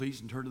Please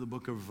and turn to the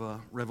book of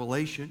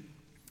Revelation,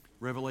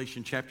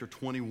 Revelation chapter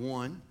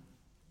 21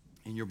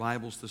 in your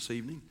Bibles this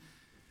evening.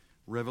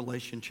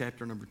 Revelation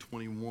chapter number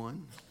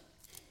 21.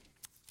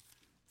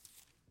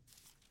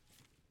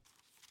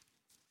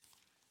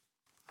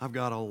 I've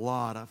got a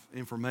lot of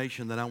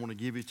information that I want to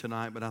give you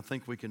tonight, but I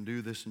think we can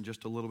do this in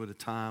just a little bit of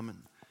time and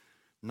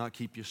not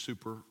keep you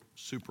super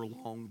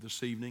long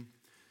this evening.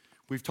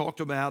 We've talked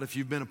about, if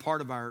you've been a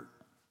part of our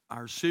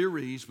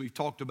series, we've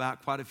talked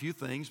about quite a few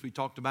things. We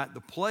talked about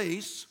the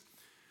place,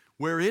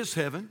 where is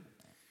heaven?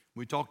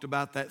 We talked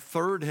about that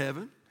third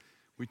heaven.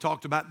 We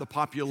talked about the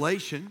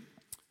population,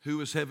 who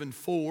is heaven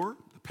for,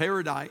 the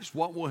paradise,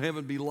 what will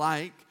heaven be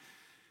like,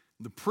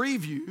 the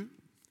preview,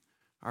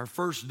 our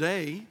first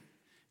day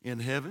in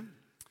heaven.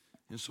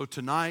 And so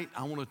tonight,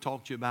 I want to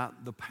talk to you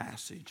about the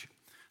passage,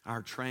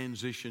 our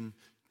transition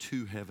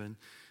to heaven.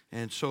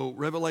 And so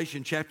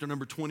Revelation chapter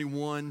number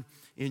 21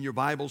 in your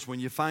Bibles, when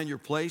you find your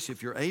place,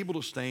 if you're able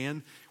to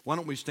stand, why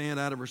don't we stand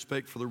out of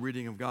respect for the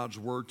reading of God's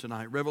Word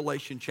tonight.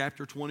 Revelation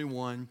chapter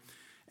 21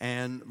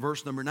 and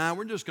verse number 9.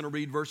 We're just going to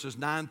read verses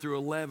 9 through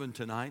 11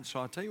 tonight. So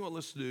I'll tell you what,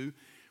 let's do.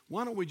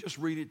 Why don't we just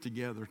read it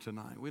together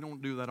tonight? We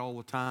don't do that all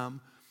the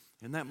time,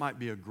 and that might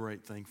be a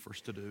great thing for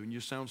us to do. And you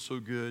sound so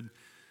good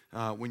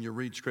when you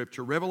read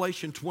Scripture.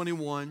 Revelation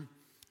 21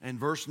 and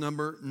verse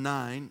number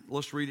 9.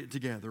 Let's read it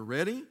together.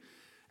 Ready?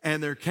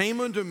 And there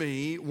came unto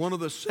me one of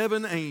the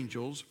seven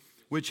angels,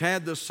 which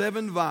had the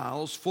seven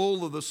vials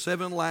full of the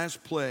seven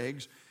last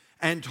plagues,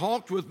 and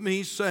talked with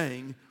me,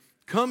 saying,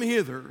 Come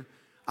hither,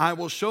 I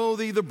will show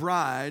thee the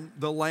bride,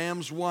 the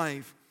Lamb's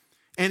wife.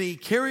 And he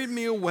carried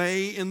me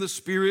away in the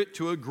Spirit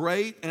to a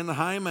great and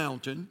high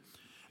mountain,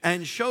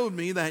 and showed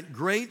me that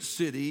great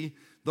city,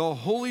 the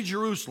holy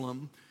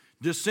Jerusalem,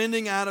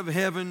 descending out of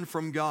heaven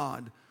from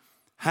God,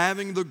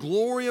 having the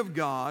glory of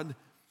God,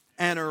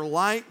 and her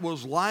light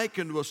was like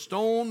unto a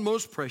stone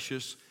most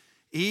precious,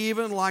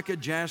 even like a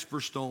jasper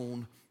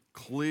stone,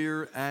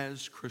 clear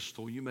as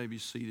crystal. You may be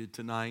seated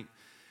tonight.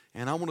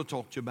 And I want to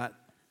talk to you about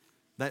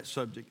that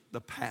subject,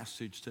 the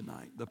passage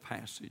tonight, the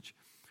passage.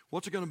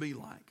 What's it going to be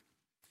like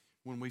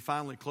when we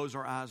finally close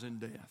our eyes in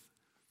death?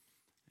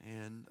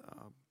 And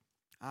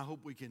I hope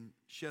we can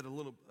shed a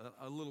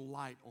little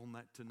light on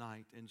that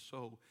tonight. And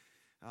so,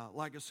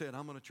 like I said,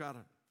 I'm going to try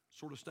to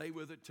sort of stay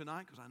with it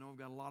tonight because I know I've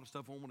got a lot of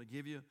stuff I want to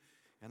give you.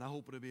 And I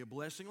hope it'll be a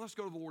blessing. Let's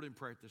go to the Lord in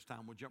prayer at this time.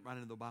 We'll jump right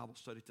into the Bible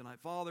study tonight.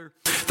 Father,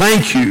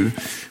 thank you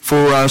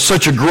for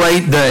such a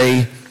great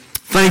day.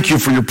 Thank you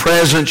for your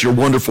presence, your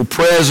wonderful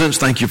presence.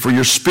 Thank you for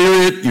your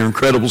Spirit, your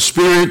incredible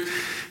Spirit.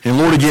 And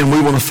Lord, again, we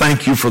want to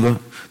thank you for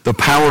the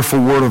powerful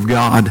Word of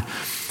God.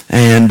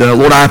 And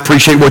Lord, I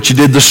appreciate what you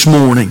did this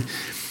morning.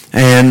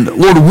 And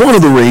Lord, one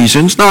of the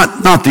reasons,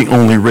 not the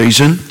only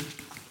reason,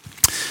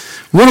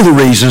 one of the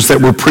reasons that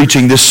we're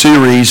preaching this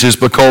series is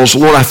because,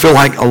 Lord, I feel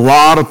like a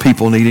lot of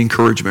people need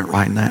encouragement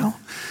right now.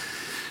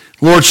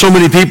 Lord, so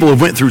many people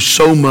have went through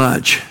so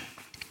much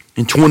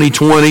in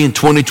 2020 and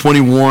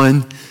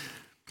 2021.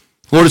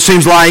 Lord, it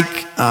seems like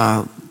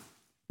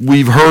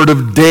we've heard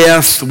of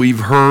death, we've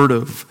heard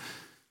of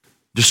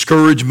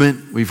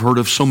discouragement, we've heard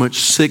of so much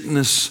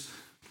sickness.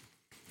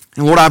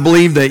 And Lord, I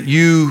believe that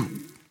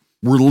you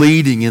were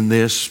leading in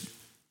this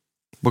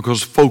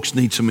because folks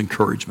need some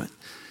encouragement.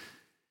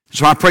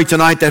 So I pray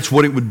tonight that's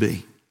what it would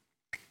be.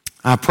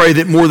 I pray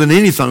that more than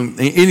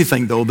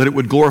anything though, that it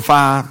would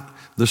glorify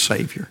the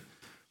Savior.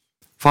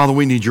 Father,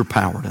 we need your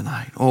power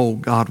tonight. Oh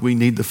God, we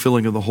need the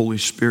filling of the Holy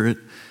Spirit.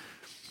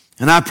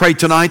 And I pray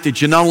tonight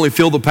that you not only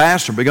fill the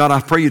pastor, but God,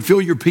 I pray you'd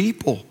fill your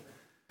people.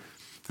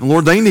 And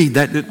Lord, they need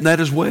that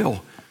as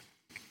well.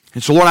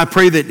 And so Lord, I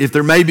pray that if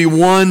there may be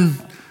one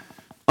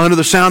under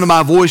the sound of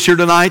my voice here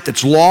tonight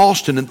that's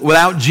lost and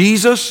without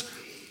Jesus,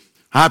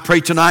 I pray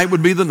tonight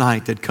would be the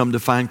night they'd come to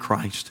find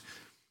Christ.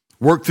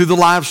 Work through the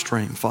live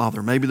stream,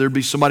 Father. Maybe there'd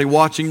be somebody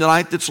watching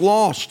tonight that's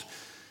lost,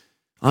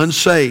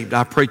 unsaved.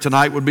 I pray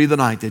tonight would be the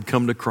night they'd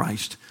come to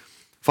Christ.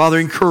 Father,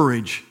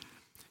 encourage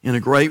in a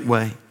great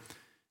way.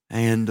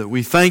 And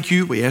we thank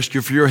you. We ask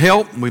you for your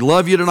help. And we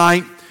love you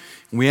tonight.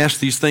 And we ask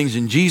these things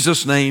in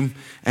Jesus' name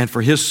and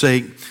for his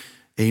sake.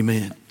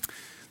 Amen.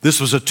 This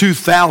was a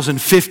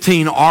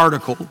 2015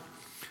 article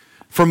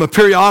from a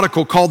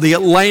periodical called The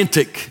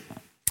Atlantic.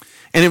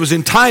 And it was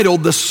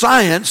entitled, The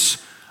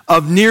Science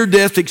of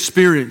Near-Death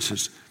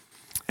Experiences.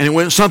 And it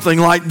went something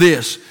like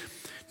this.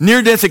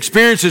 Near-death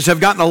experiences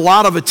have gotten a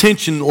lot of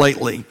attention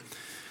lately.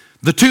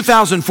 The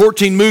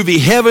 2014 movie,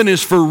 Heaven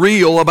is for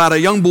Real, about a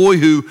young boy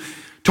who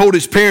told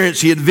his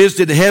parents he had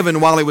visited heaven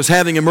while he was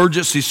having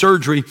emergency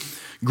surgery,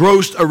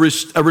 grossed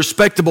a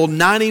respectable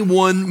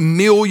 $91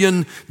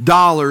 million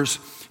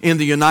in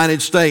the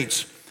United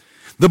States.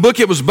 The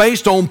book it was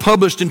based on,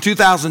 published in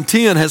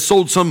 2010, has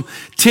sold some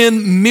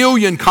 10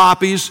 million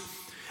copies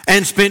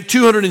and spent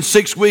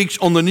 206 weeks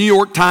on the New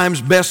York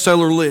Times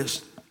bestseller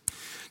list.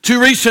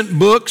 Two recent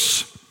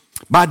books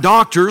by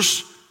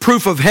doctors,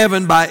 Proof of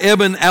Heaven by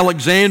Eben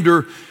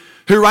Alexander,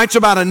 who writes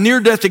about a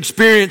near-death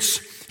experience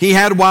he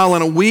had while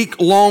in a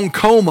week-long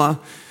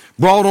coma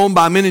brought on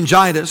by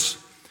meningitis,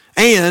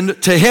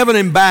 and To Heaven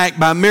and Back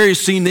by Mary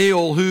C.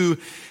 Neal, who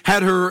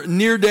had her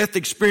near-death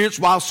experience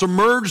while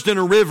submerged in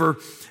a river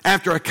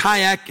after a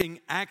kayaking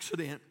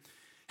accident,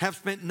 have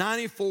spent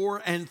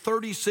 94 and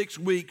 36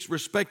 weeks,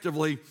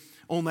 respectively,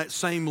 on that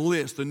same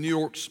list, the New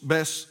York's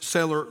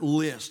bestseller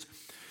list.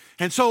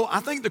 And so I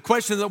think the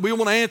question that we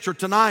want to answer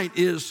tonight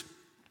is,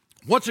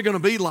 what's it going to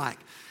be like?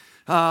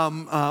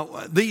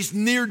 These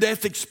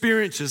near-death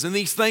experiences and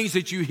these things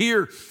that you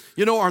hear,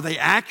 are they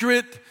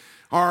accurate?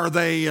 Are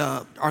they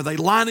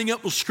lining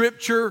up with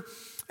Scripture?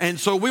 And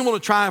so we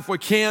want to try, if we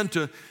can,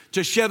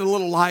 to shed a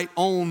little light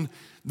on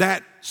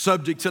that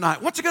subject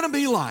tonight. What's it going to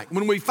be like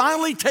when we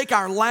finally take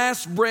our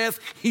last breath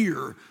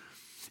here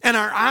and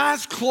our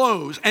eyes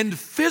close and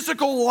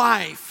physical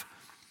life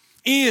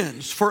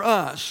ends for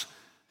us?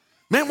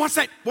 Man, what's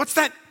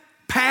that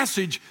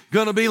passage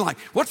going to be like?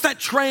 What's that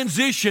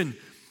transition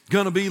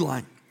going to be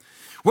like?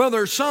 Well,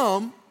 there's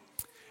some,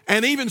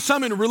 and even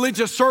some in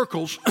religious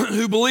circles,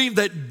 who believe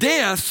that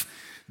death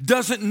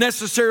doesn't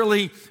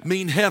necessarily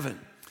mean heaven.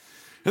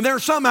 And there are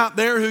some out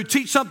there who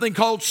teach something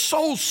called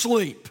soul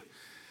sleep,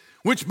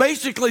 which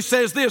basically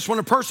says this: when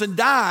a person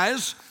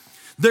dies,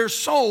 their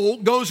soul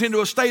goes into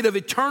a state of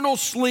eternal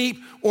sleep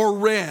or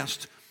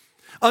rest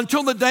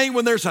until the day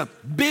when there's a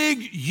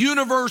big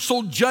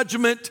universal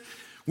judgment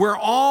where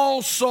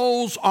all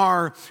souls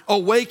are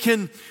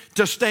awakened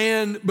to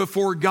stand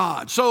before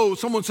God. So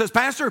someone says,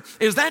 Pastor,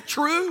 is that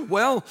true?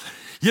 Well,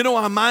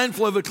 I'm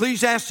mindful of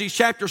Ecclesiastes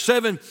chapter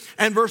 7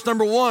 and verse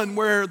number 1,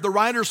 where the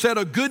writer said,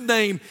 a good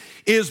name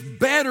is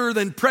better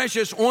than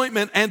precious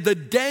ointment, and the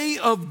day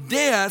of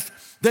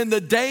death than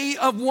the day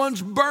of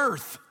one's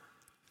birth.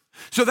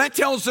 So that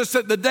tells us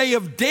that the day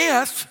of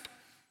death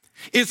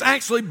is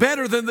actually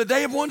better than the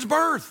day of one's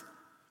birth.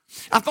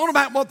 I thought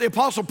about what the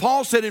Apostle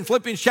Paul said in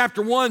Philippians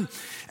chapter 1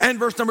 and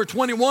verse number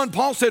 21.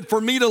 Paul said,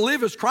 for me to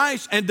live is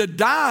Christ, and to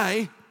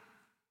die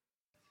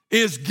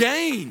is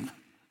gain.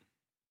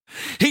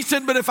 He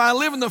said, but if I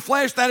live in the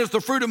flesh, that is the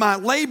fruit of my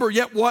labor,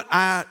 yet what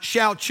I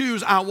shall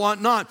choose I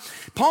want not.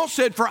 Paul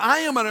said, for I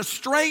am in a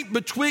strait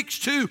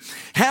betwixt two,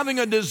 having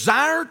a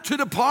desire to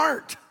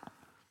depart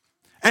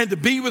and to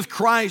be with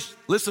Christ,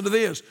 listen to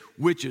this,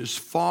 which is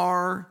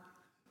far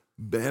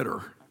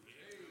better.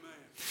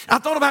 I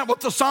thought about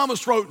what the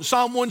psalmist wrote in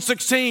Psalm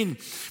 116,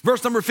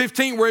 verse number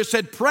 15, where it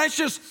said,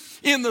 precious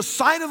in the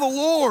sight of the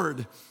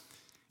Lord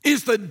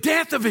is the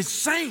death of his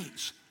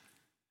saints.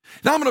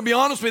 Now, I'm going to be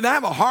honest with you, I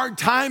have a hard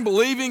time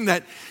believing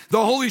that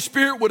the Holy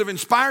Spirit would have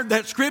inspired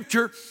that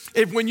scripture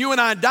if when you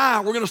and I die,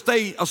 we're going to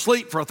stay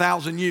asleep for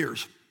 1,000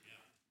 years.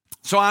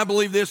 So I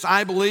believe this.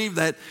 I believe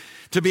that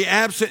to be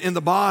absent in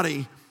the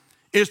body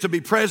is to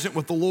be present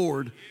with the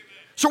Lord.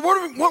 So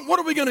what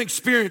are we going to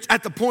experience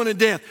at the point of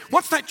death?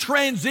 What's that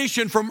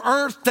transition from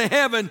earth to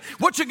heaven?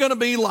 What's it going to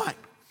be like?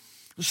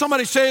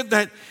 Somebody said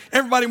that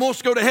everybody wants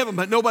to go to heaven,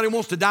 but nobody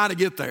wants to die to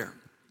get there.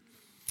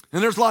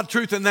 And there's a lot of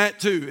truth in that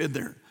too, isn't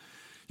there?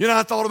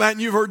 I thought about,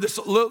 and you've heard this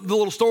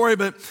little story,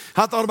 but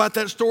I thought about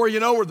that story,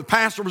 where the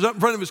pastor was up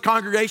in front of his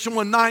congregation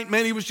one night.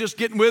 Man, he was just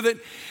getting with it.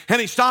 And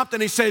he stopped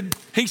and he said,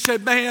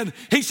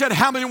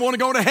 how many want to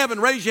go to heaven?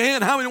 Raise your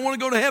hand. How many want to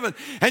go to heaven?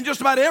 And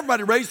just about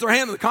everybody raised their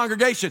hand in the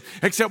congregation,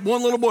 except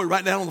one little boy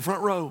right down on the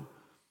front row.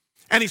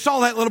 And he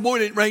saw that little boy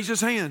didn't raise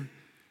his hand.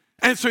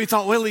 And so he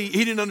thought, well, he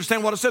didn't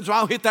understand what I said, so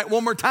I'll hit that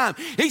one more time.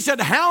 He said,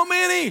 how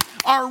many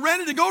are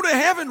ready to go to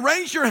heaven?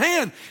 Raise your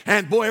hand.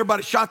 And boy,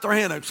 everybody shot their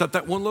hand up except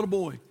that one little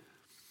boy.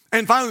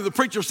 And finally, the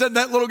preacher said to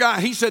that little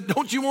guy, he said,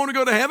 don't you want to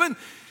go to heaven?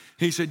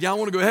 He said, yeah, I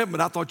want to go to heaven, but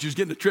I thought you was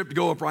getting a trip to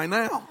go up right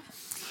now.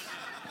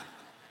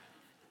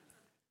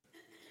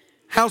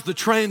 How's the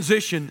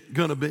transition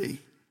going to be?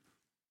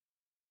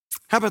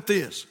 How about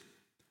this?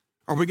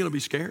 Are we going to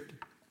be scared?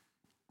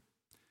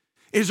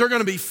 Is there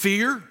going to be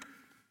fear?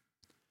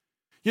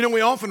 We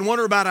often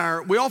wonder about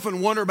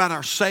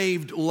our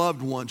saved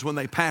loved ones when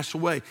they pass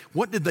away.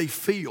 What did they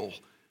feel?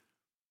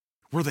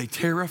 Were they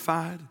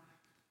terrified?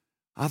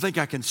 I think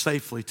I can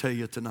safely tell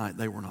you tonight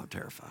they were not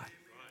terrified.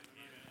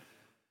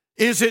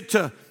 Is it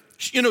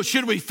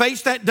should we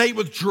face that day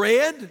with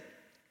dread?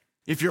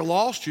 If you're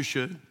lost, you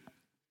should.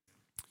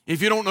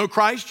 If you don't know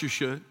Christ, you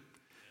should.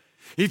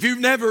 If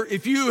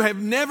you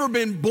have never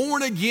been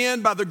born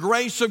again by the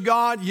grace of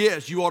God,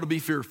 yes, you ought to be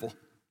fearful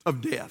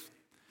of death.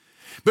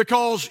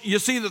 Because you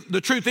see,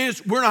 the truth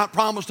is, we're not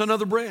promised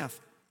another breath.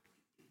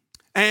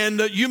 And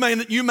you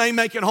may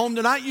make it home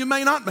tonight, you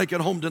may not make it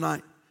home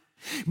tonight.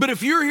 But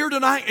if you're here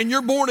tonight and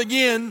you're born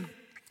again,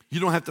 you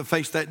don't have to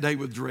face that day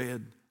with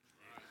dread.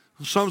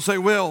 Some say,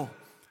 well,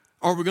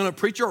 are we going to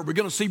preach? Are we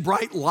going to see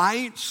bright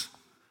lights?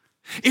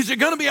 Is it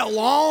going to be a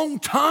long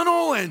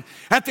tunnel? And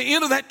at the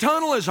end of that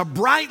tunnel is a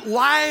bright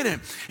light,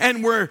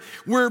 and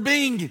we're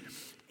being,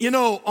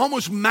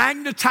 almost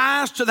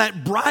magnetized to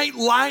that bright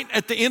light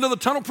at the end of the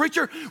tunnel.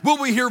 Preacher, will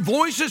we hear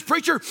voices?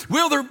 Preacher,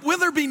 will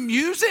there be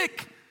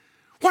music?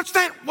 What's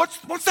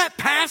that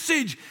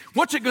passage?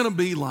 What's it going to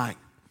be like?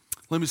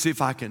 Let me see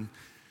if I can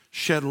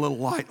shed a little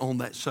light on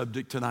that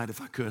subject tonight, if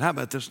I could. How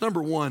about this?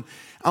 Number one,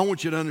 I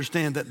want you to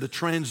understand that the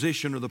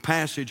transition or the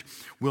passage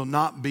will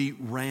not be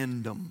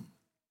random.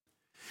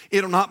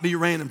 It'll not be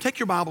random. Take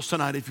your Bibles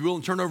tonight, if you will,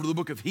 and turn over to the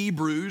book of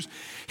Hebrews.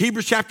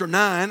 Hebrews chapter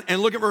 9,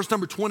 and look at verse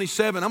number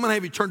 27. I'm going to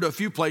have you turn to a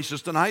few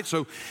places tonight,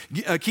 so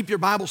keep your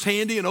Bibles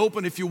handy and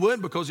open if you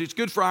would, because it's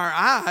good for our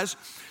eyes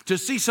to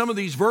see some of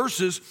these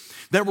verses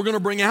that we're going to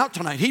bring out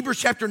tonight. Hebrews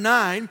chapter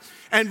 9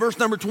 and verse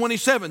number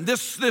 27.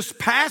 This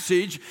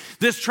passage,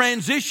 this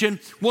transition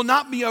will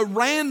not be a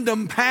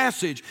random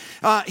passage.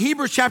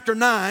 Hebrews chapter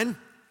 9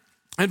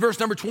 and verse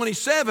number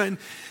 27,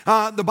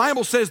 the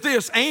Bible says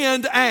this,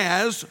 and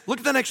as, look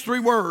at the next three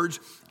words,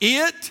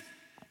 it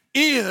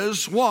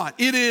is what?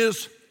 It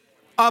is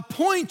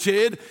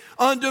appointed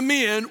unto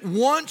men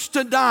once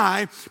to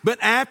die, but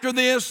after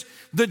this,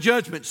 the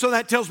judgment. So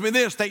that tells me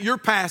this, that your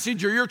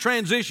passage or your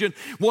transition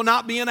will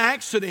not be an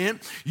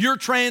accident. Your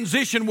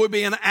transition will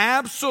be an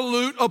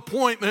absolute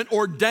appointment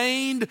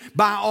ordained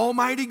by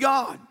Almighty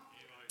God.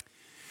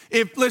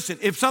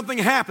 If something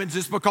happens,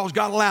 it's because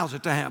God allows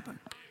it to happen.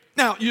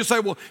 Now, you say,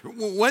 well,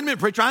 wait a minute,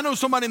 preacher, I know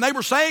somebody and they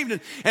were saved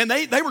and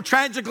they were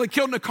tragically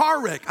killed in a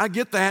car wreck. I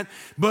get that,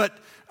 but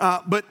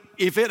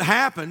if it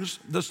happens,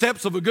 the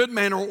steps of a good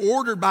man are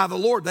ordered by the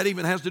Lord. That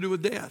even has to do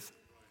with death.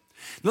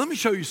 Now, let me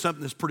show you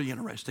something that's pretty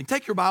interesting.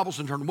 Take your Bibles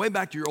and turn way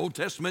back to your Old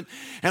Testament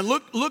and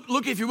look,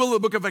 if you will, at the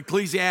book of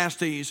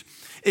Ecclesiastes.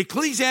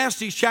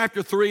 Ecclesiastes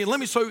chapter 3, and let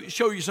me show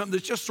you something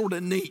that's just sort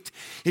of neat.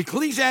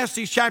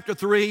 Ecclesiastes chapter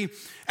 3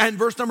 and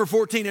verse number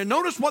 14. And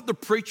notice what the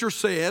preacher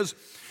says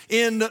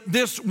in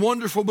this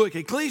wonderful book.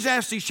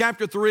 Ecclesiastes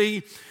chapter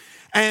 3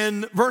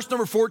 and verse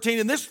number 14.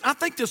 And this, I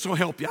think this will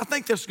help you. I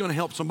think this is going to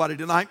help somebody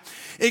tonight.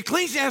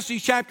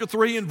 Ecclesiastes chapter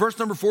 3 and verse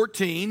number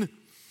 14.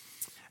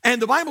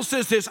 And the Bible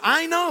says this,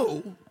 I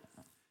know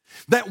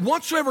that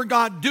whatsoever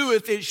God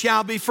doeth, it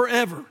shall be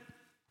forever.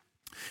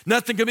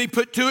 Nothing can be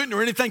put to it,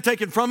 nor anything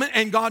taken from it.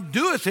 And God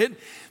doeth it,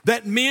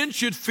 that men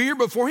should fear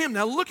before him.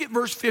 Now look at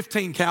verse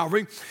 15,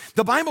 Calvary.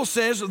 The Bible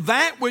says,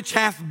 that which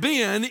hath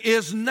been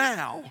is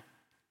now,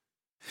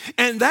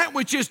 and that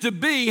which is to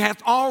be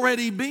hath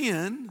already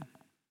been.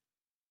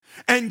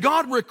 And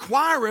God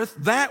requireth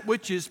that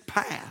which is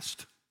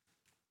past.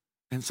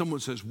 And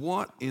someone says,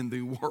 what in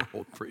the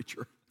world,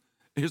 preacher,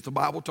 is the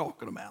Bible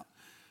talking about?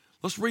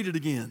 Let's read it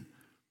again.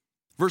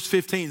 Verse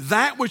 15,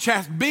 that which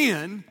hath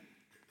been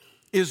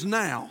is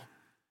now,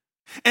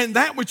 and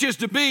that which is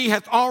to be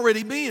hath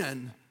already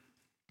been.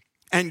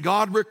 And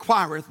God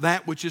requireth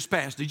that which is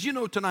past. Did you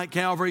know tonight,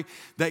 Calvary,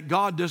 that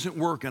God doesn't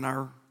work in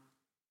our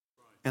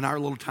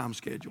little time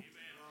schedule?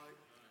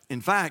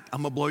 In fact,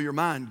 I'm going to blow your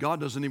mind. God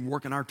doesn't even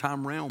work in our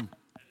time realm.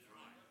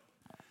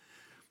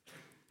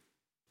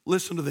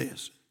 Listen to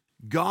this.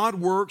 God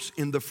works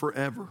in the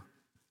forever.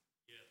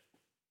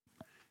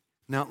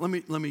 Now, let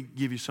me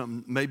give you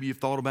something. Maybe you've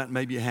thought about it,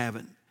 maybe you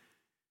haven't.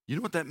 You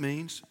know what that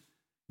means?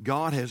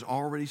 God has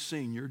already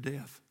seen your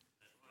death.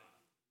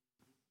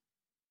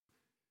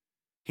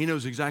 He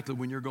knows exactly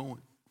when you're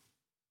going.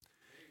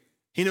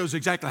 He knows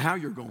exactly how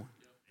you're going.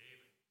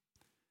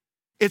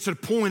 It's an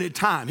appointed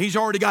time. He's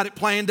already got it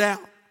planned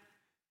out.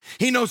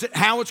 He knows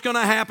how it's going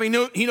to happen.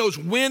 He knows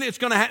when it's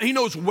going to happen. He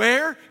knows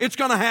where it's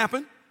going to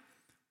happen.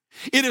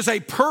 It is a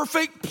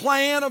perfect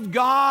plan of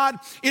God.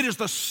 It is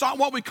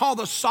what we call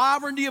the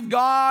sovereignty of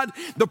God,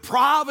 the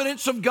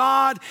providence of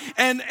God.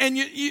 And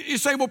you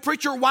say, well,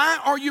 preacher, why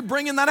are you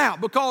bringing that out?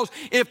 Because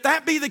if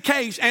that be the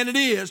case, and it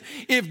is,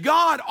 if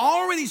God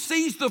already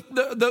sees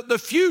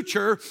the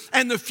future,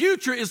 and the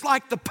future is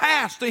like the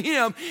past to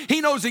him,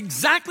 he knows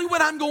exactly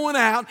when I'm going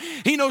out.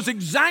 He knows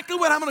exactly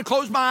when I'm going to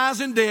close my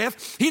eyes in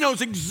death. He knows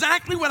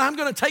exactly when I'm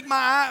going to take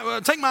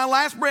my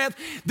last breath.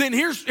 Then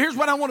here's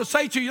what I want to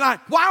say to you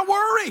tonight. Why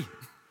worry?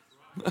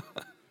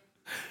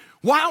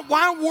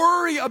 Why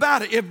worry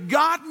about it? If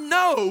God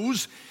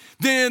knows,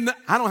 then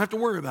I don't have to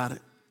worry about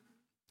it.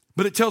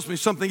 But it tells me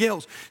something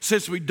else.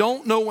 Since we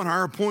don't know when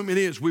our appointment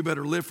is, we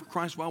better live for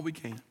Christ while we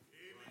can.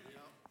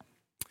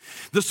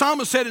 The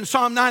psalmist said in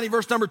Psalm 90,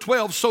 verse number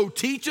 12, so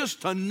teach us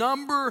to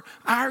number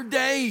our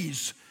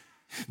days,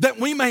 that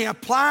we may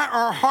apply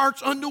our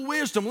hearts unto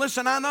wisdom.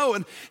 Listen, I know,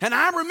 and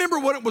I remember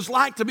what it was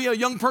like to be a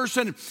young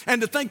person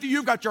and to think that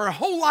you've got your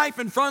whole life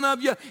in front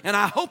of you, and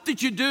I hope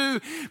that you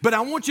do, but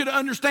I want you to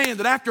understand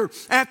that after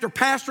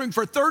pastoring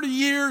for 30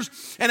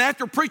 years and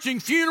after preaching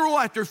funeral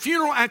after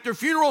funeral after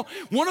funeral,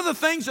 one of the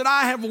things that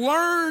I have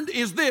learned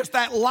is this,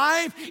 that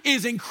life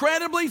is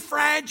incredibly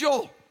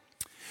fragile.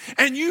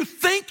 And you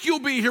think you'll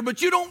be here,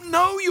 but you don't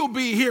know you'll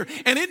be here.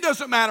 And it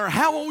doesn't matter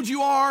how old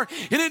you are,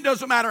 and it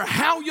doesn't matter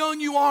how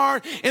young you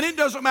are, and it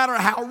doesn't matter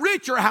how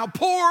rich or how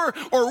poor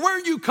or where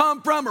you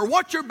come from or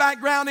what your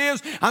background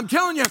is. I'm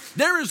telling you,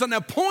 there is an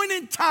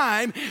appointed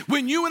time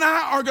when you and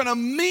I are going to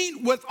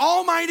meet with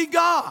Almighty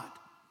God.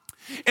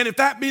 And if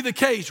that be the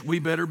case, we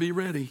better be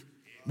ready.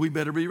 We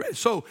better be ready.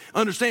 So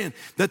understand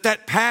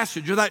that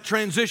passage or that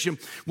transition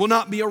will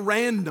not be a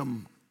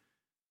random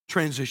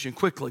transition.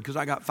 Quickly, because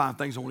I got 5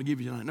 things I want to give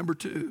you tonight. Number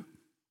 2,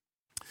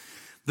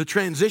 the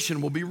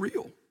transition will be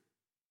real.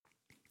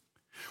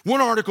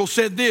 One article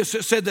said this.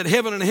 It said that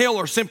heaven and hell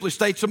are simply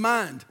states of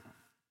mind.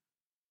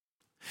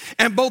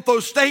 And both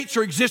those states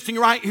are existing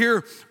right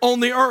here on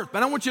the earth.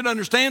 But I want you to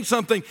understand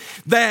something,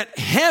 that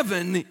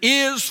heaven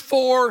is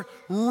for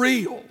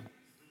real.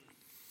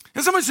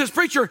 And somebody says,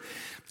 preacher,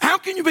 how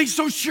can you be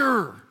so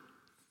sure?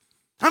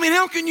 I mean,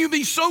 how can you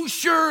be so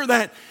sure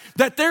that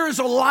there is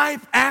a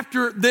life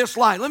after this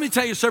life? Let me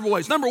tell you several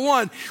ways. Number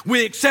one,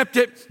 we accept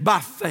it by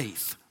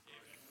faith.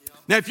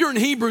 Now, if you're in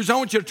Hebrews, I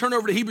want you to turn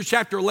over to Hebrews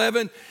chapter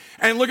 11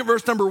 and look at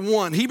verse number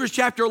 1. Hebrews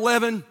chapter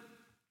 11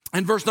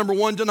 and verse number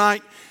 1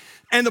 tonight.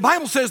 And the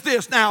Bible says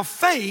this, now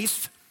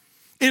faith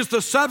is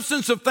the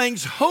substance of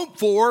things hoped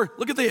for.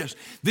 Look at this,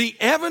 the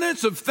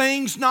evidence of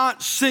things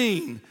not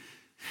seen.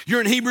 You're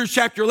in Hebrews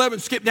chapter 11,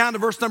 skip down to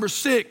verse number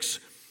 6.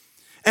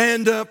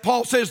 And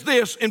Paul says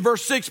this in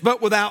verse 6,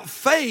 but without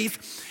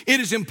faith it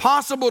is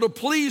impossible to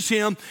please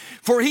him,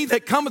 for he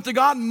that cometh to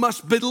God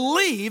must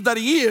believe that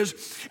he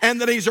is, and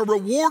that he's a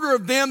rewarder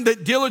of them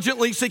that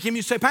diligently seek him.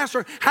 You say,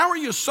 Pastor, how are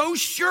you so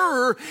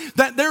sure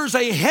that there's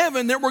a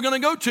heaven that we're going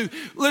to go to?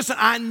 Listen,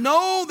 I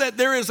know that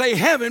there is a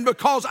heaven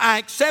because I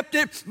accept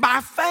it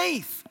by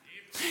faith.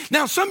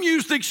 Now, some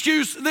use the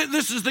excuse,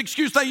 this is the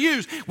excuse they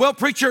use. Well,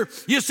 preacher,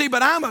 you see,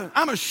 but I'm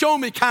a show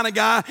me kind of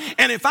guy,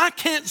 and if I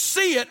can't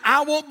see it,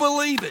 I won't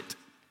believe it.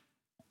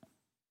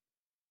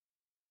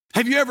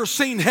 Have you ever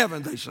seen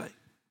heaven, they say.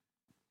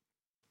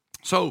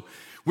 So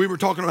we were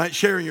talking about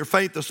sharing your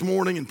faith this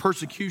morning and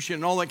persecution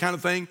and all that kind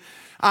of thing.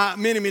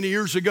 Many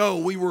years ago,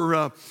 we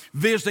were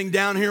visiting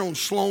down here on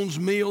Sloan's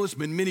Mill. It's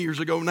been many years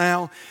ago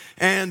now.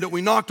 And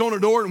we knocked on a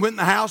door and went in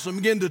the house and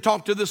began to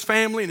talk to this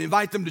family and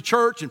invite them to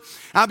church. And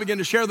I began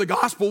to share the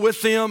gospel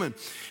with them.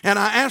 And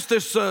I asked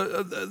this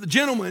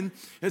gentleman,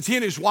 it's he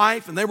and his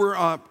wife, and they were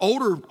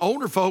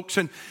older folks.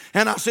 And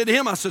I said to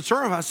him, I said,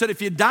 sir, I said,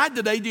 if you died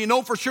today, do you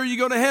know for sure you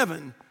go to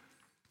heaven?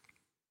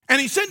 And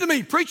he said to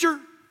me, preacher,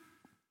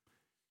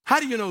 how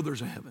do you know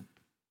there's a heaven?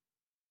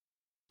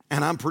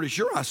 And I'm pretty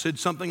sure I said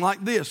something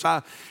like this.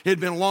 It had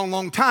been a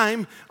long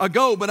time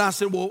ago, but I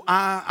said, well,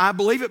 I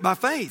believe it by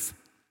faith.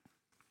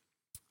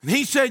 And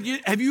he said,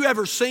 have you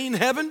ever seen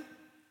heaven?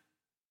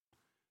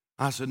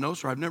 I said, no,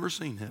 sir, I've never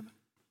seen heaven.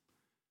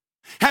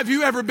 Have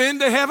you ever been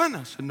to heaven?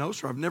 I said, no,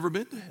 sir, I've never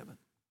been to heaven.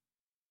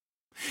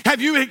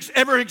 Have you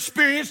ever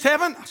experienced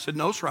heaven? I said,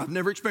 no, sir, I've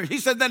never experienced. He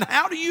said, then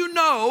how do you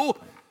know?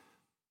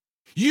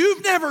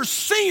 You've never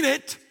seen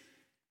it.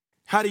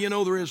 How do you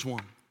know there is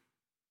one?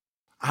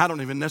 I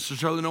don't even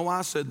necessarily know why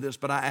I said this,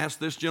 but I asked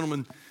this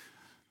gentleman,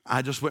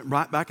 I just went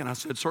right back and I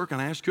said, sir, can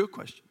I ask you a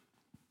question?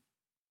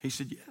 He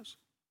said, yes.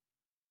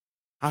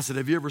 I said,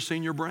 have you ever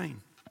seen your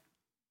brain?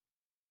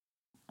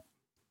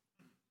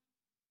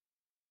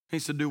 He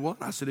said, do what?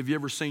 I said, have you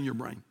ever seen your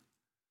brain?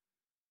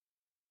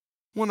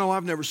 Well, no,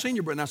 I've never seen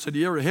your brain. I said, have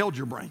you ever held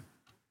your brain?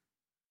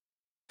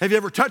 Have you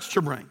ever touched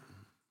your brain?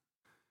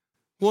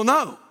 Well,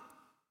 no.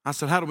 I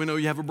said, how do we know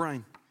you have a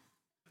brain?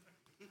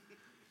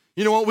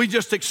 You know what? We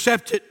just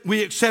accept it.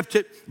 We accept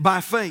it by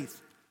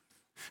faith.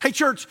 Hey,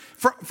 church,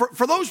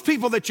 for those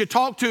people that you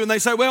talk to and they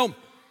say, well,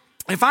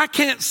 if I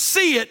can't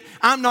see it,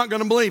 I'm not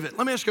going to believe it.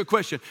 Let me ask you a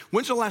question.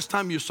 When's the last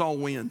time you saw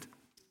wind?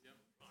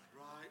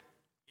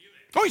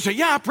 Oh, you say,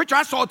 yeah, preacher,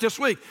 I saw it this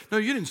week. No,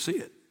 you didn't see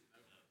it.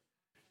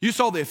 You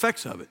saw the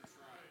effects of it.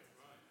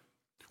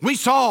 We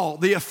saw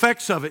the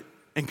effects of it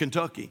in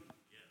Kentucky.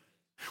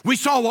 We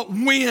saw what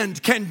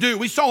wind can do.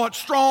 We saw what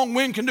strong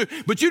wind can do.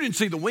 But you didn't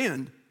see the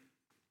wind.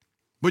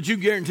 But you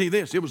guarantee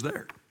this, it was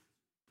there.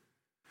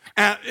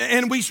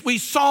 And we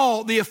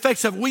saw the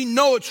effects of it. We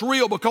know it's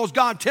real because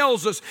God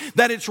tells us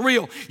that it's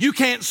real. You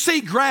can't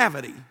see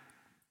gravity.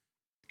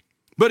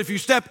 But if you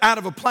step out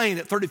of a plane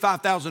at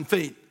 35,000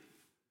 feet,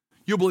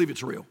 you'll believe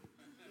it's real.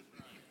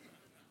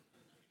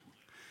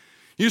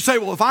 You say,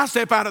 well, if I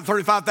step out at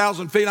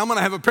 35,000 feet, I'm going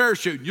to have a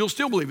parachute. You'll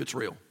still believe it's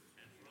real.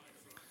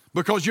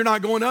 Because you're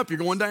not going up, you're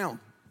going down.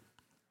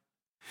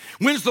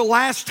 When's the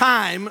last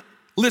time,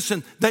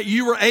 listen, that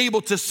you were able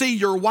to see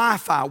your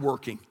Wi-Fi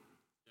working?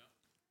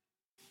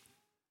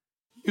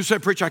 You say,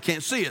 preacher, I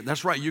can't see it.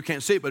 That's right, you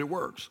can't see it, but it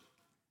works.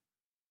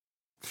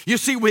 You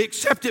see, we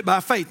accept it by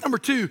faith. Number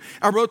two,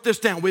 I wrote this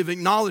down. We've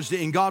acknowledged it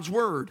in God's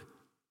word.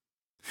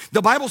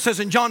 The Bible says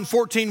in John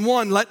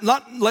 14:1,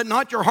 let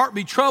not your heart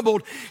be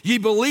troubled. Ye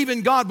believe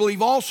in God,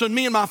 believe also in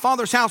me. In my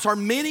Father's house are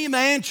many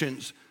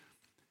mansions.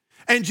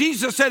 And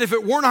Jesus said, if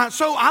it were not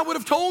so, I would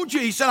have told you.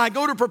 He said, I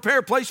go to prepare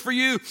a place for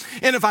you.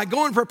 And if I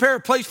go and prepare a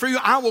place for you,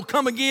 I will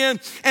come again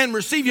and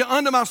receive you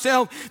unto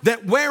myself,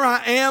 that where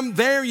I am,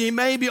 there ye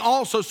may be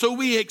also. So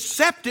we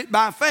accept it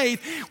by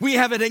faith. We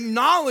have it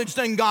acknowledged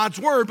in God's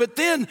word. But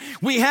then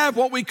we have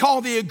what we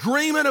call the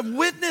agreement of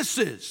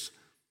witnesses.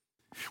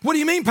 What do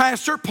you mean,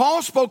 Pastor?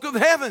 Paul spoke of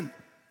heaven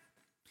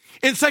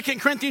in 2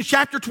 Corinthians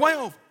chapter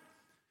 12.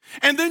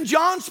 And then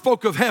John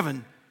spoke of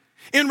heaven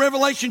in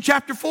Revelation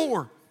chapter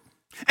 4.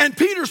 And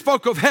Peter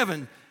spoke of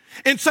heaven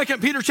in 2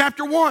 Peter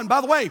chapter 1. By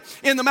the way,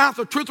 in the mouth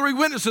of 2 or 3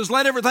 witnesses,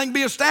 let everything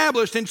be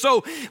established. And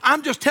so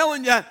I'm just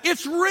telling you,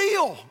 it's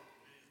real.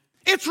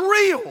 It's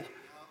real.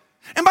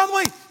 And by the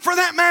way, for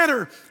that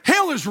matter,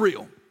 hell is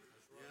real.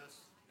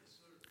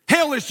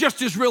 Hell is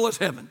just as real as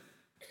heaven.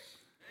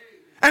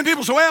 And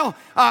people say, well,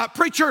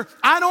 preacher,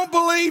 I don't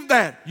believe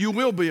that. You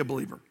will be a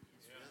believer.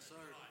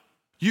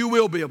 You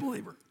will be a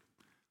believer.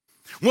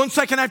 1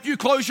 second after you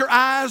close your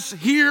eyes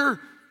here,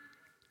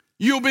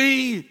 you'll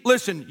be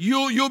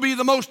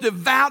the most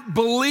devout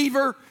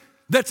believer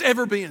that's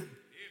ever been.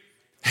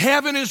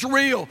 Heaven is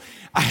real.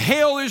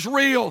 Hell is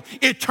real.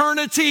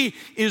 Eternity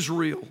is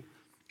real.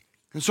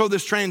 And so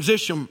this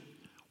transition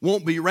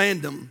won't be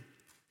random.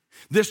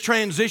 This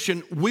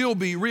transition will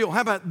be real.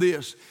 How about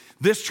this?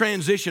 This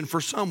transition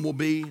for some will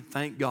be,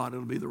 thank God,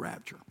 it'll be the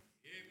rapture.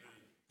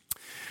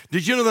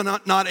 Did you know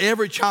that not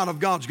every child of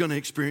God is going to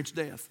experience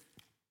death?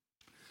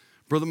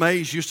 Brother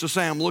Mays used to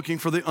say, I'm looking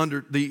for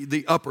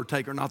the upper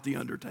taker, not the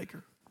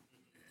undertaker.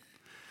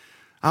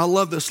 I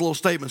love this little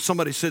statement.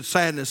 Somebody said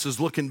sadness is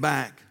looking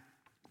back,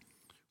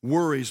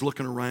 worry is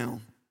looking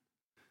around,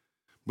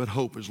 but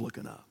hope is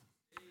looking up.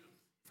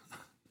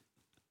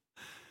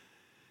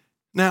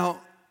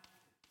 Now,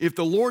 if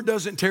the Lord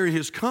doesn't tarry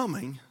his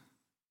coming,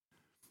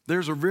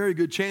 there's a very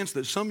good chance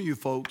that some of you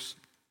folks,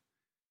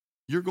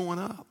 you're going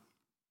up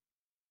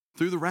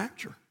through the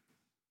rapture.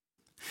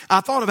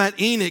 I thought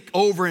about Enoch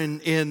over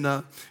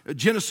in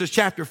Genesis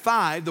chapter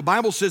 5. The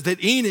Bible says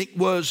that Enoch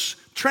was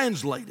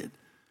translated.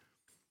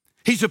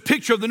 He's a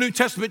picture of the New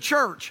Testament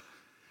church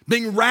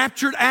being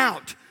raptured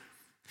out.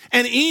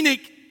 And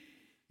Enoch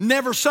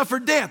never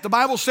suffered death. The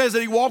Bible says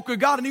that he walked with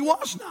God and he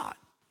was not.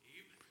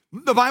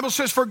 The Bible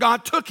says for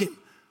God took him.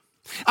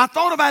 I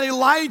thought about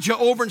Elijah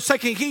over in 2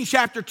 Kings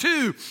chapter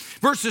 2,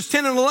 verses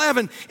 10 and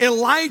 11.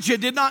 Elijah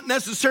did not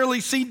necessarily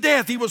see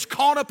death. He was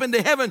caught up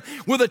into heaven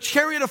with a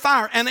chariot of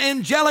fire, an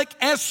angelic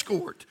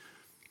escort.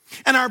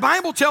 And our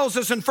Bible tells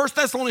us in 1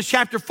 Thessalonians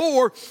chapter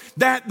 4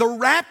 that the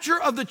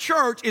rapture of the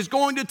church is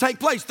going to take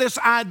place. This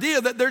idea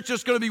that there's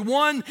just going to be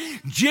one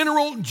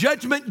general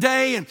judgment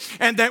day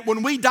and that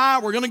when we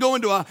die, we're going to go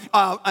into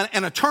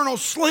an eternal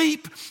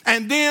sleep.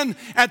 And then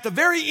at the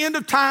very end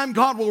of time,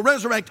 God will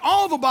resurrect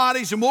all the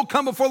bodies and we'll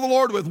come before the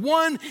Lord with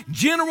one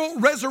general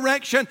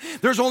resurrection.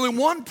 There's only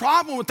one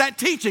problem with that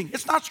teaching.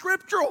 It's not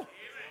scriptural.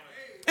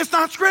 It's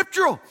not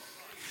scriptural.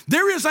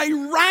 There is a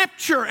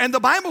rapture, and the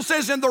Bible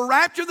says in the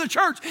rapture of the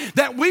church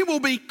that we will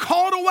be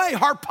caught away,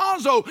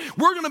 harpazo.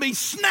 We're going to be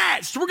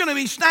snatched. We're going to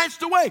be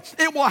snatched away.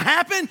 It will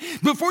happen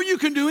before you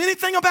can do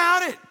anything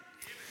about it.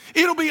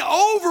 It'll be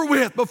over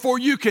with before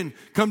you can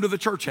come to the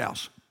church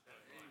house.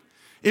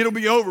 It'll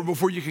be over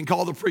before you can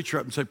call the preacher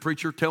up and say,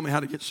 preacher, tell me how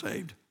to get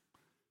saved.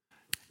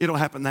 It'll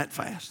happen that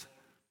fast.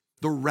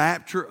 The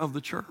rapture of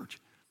the church.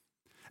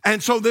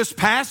 And so this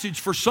passage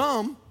for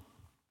some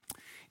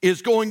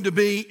is going to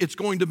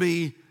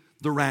be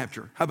the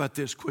rapture. How about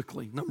this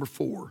quickly? Number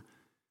 4,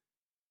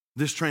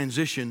 this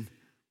transition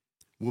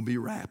will be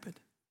rapid.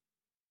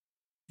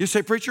 You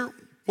say, preacher,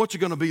 what's it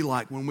going to be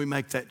like when we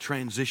make that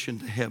transition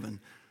to heaven?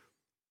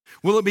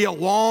 Will it be a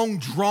long,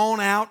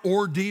 drawn-out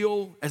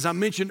ordeal? As I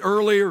mentioned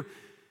earlier,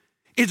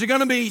 is it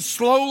going to be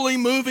slowly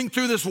moving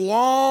through this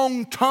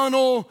long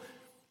tunnel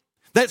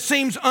that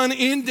seems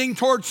unending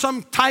towards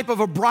some type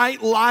of a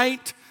bright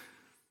light?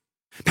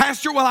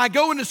 Pastor, will I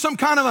go into some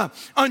kind of an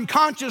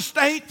unconscious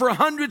state for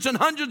hundreds and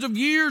hundreds of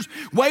years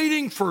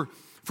waiting for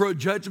a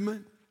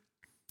judgment?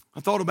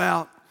 I thought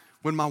about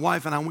when my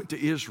wife and I went to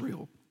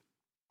Israel.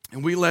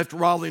 And we left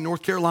Raleigh,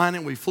 North Carolina,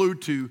 and we flew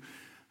to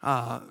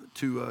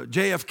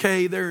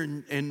JFK there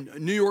in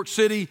New York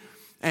City.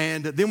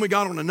 And then we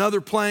got on another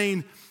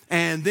plane.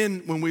 And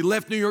then when we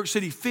left New York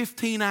City,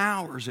 15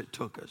 hours it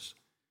took us.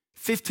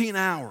 15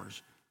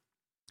 hours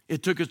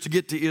it took us to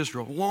get to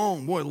Israel.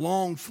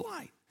 Long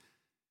flight.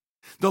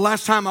 The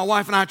last time my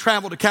wife and I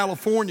traveled to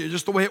California,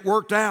 just the way it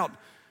worked out,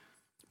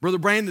 Brother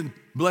Brandon,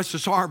 bless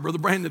his heart, Brother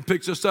Brandon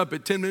picks us up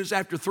at 10 minutes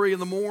after 3 in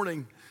the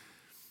morning.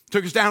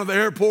 Took us down to the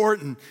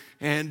airport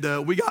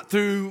and we got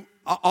through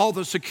all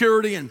the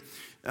security and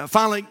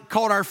finally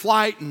caught our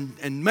flight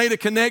and made a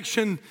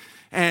connection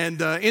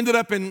and ended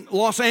up in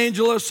Los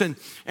Angeles and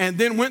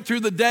then went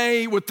through the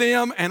day with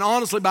them. And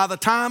honestly, by the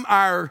time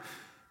our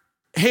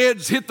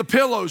heads hit the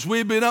pillows, we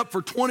had been up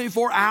for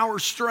 24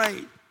 hours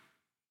straight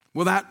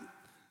without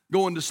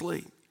going to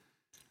sleep.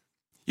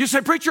 You say,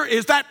 preacher,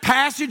 is that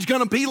passage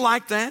going to be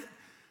like that?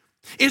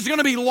 Is it going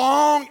to be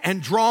long and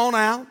drawn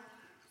out?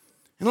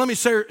 And let me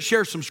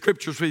share some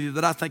scriptures with you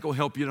that I think will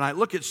help you tonight.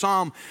 Look at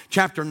Psalm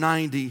chapter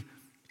 90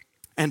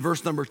 and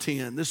verse number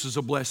 10. This is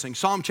a blessing.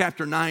 Psalm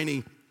chapter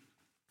 90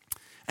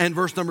 and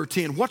verse number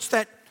 10. What's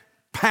that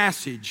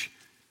passage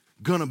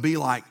going to be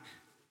like?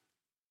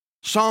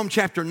 Psalm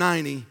chapter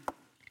 90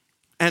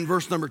 and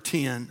verse number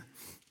 10.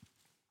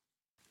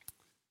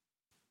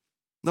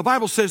 The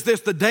Bible says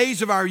this, the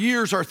days of our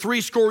years are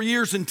 80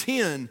 years and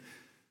 10.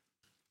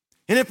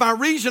 And if by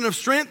reason of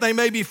strength they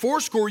may be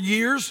 80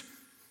 years,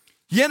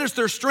 yet is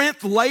their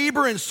strength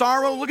labor and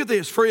sorrow. Look at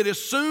this, for it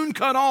is soon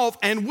cut off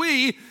and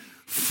we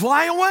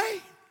fly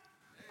away.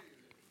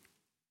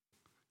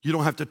 You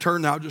don't have to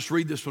turn now, I'll just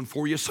read this one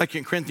for you.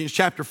 2 Corinthians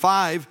chapter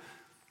 5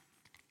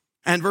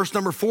 And verse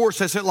number 4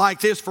 says it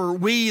like this: for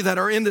we that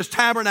are in this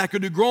tabernacle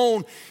do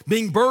groan,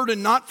 being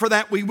burdened, not for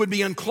that we would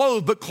be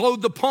unclothed, but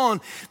clothed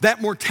upon,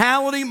 that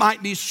mortality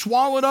might be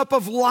swallowed up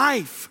of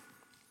life.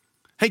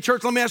 Hey,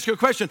 church, let me ask you a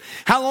question.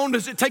 How long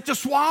does it take to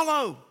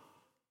swallow?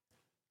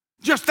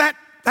 Just that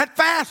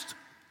fast.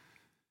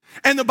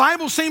 And the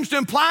Bible seems to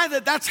imply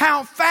that that's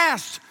how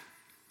fast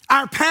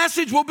our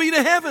passage will be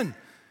to heaven.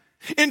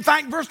 In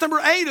fact, verse number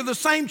 8 of the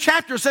same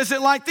chapter says it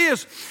like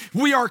this: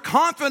 we are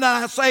confident,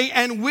 I say,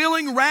 and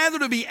willing rather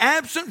to be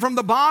absent from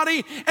the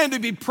body and to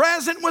be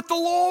present with the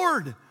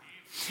Lord.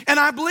 And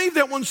I believe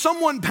that when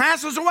someone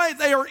passes away,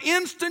 they are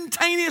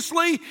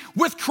instantaneously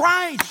with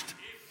Christ.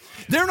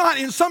 They're not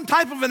in some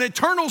type of an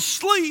eternal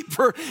sleep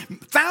for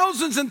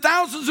thousands and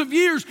thousands of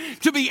years.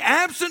 To be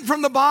absent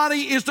from the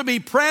body is to be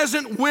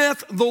present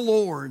with the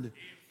Lord.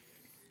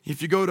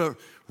 If you go to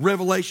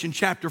Revelation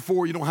chapter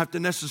 4, you don't have to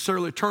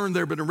necessarily turn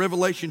there, but in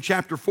Revelation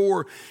chapter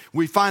 4,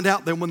 we find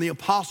out that when the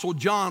Apostle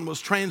John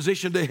was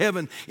transitioned to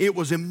heaven, it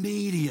was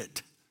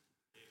immediate.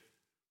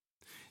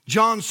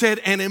 John said,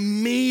 and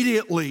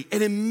immediately,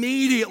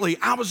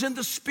 I was in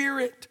the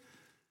Spirit.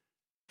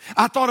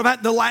 I thought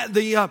about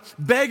the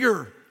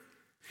beggar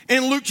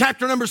in Luke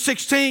chapter number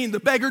 16. The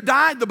beggar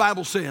died, the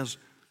Bible says.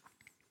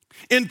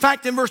 In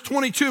fact, in verse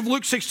 22 of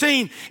Luke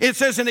 16, it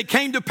says, and it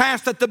came to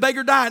pass that the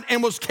beggar died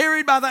and was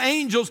carried by the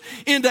angels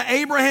into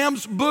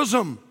Abraham's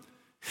bosom.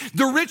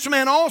 The rich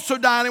man also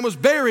died and was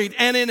buried,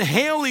 and in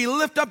hell he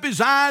lifted up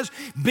his eyes,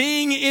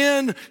 being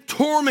in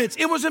torments.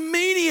 It was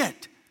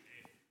immediate.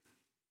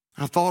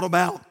 I thought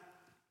about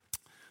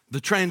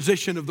the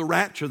transition of the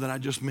rapture that I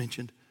just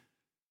mentioned.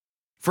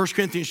 1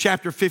 Corinthians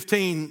chapter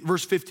 15,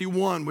 verse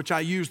 51, which I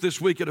used this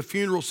week at a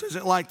funeral, says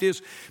it like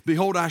this: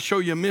 behold, I show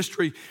you a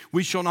mystery.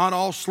 We shall not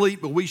all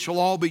sleep, but we shall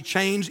all be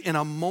changed in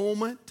a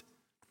moment,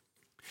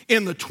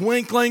 in the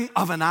twinkling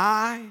of an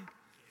eye.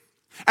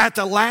 At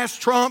the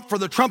last trump, for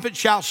the trumpet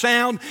shall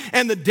sound,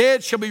 and the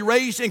dead shall be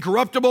raised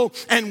incorruptible,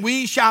 and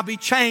we shall be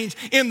changed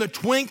in the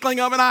twinkling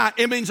of an eye.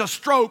 It means a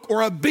stroke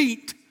or a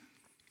beat.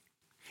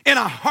 In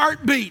a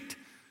heartbeat.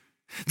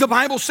 The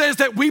Bible says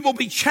that we will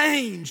be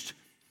changed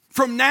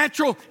from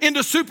natural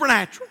into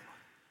supernatural.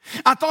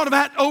 I thought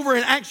about over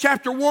in Acts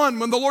chapter 1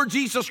 when the Lord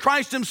Jesus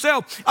Christ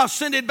himself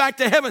ascended back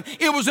to heaven.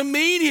 It was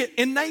immediate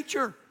in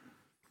nature.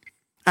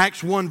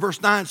 Acts 1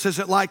 verse 9 says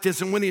it like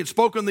this: and when he had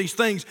spoken these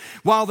things,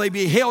 while they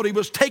beheld, he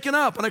was taken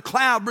up, and a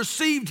cloud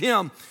received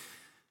him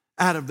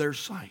out of their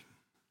sight.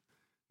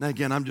 Now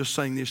again, I'm just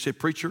saying this. Say,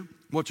 preacher,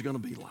 what's it going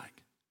to be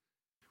like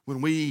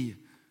when we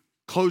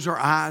close our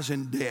eyes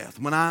in death?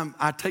 When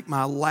I take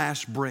my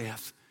last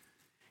breath,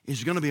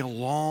 is it going to be a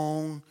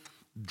long,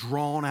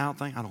 drawn out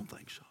thing? I don't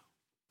think so.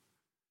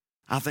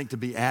 I think to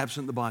be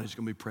absent in the body is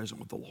going to be present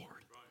with the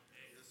Lord.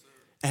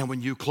 And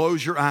when you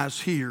close your eyes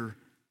here,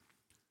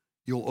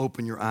 you'll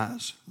open your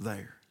eyes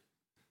there.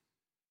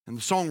 And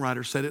the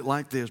songwriter said it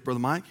like this. Brother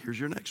Mike, here's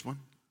your next one.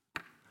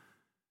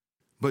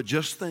 But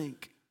just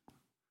think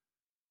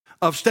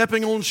of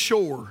stepping on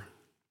shore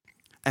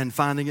and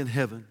finding it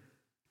heaven,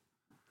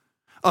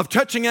 of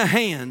touching a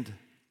hand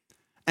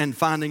and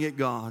finding it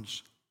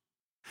God's,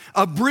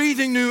 of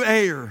breathing new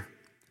air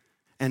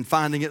and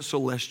finding it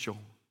celestial,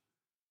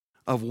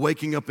 of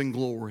waking up in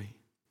glory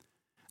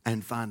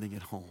and finding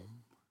it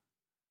home.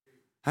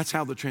 That's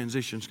how the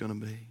transition's going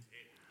to be.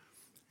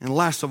 And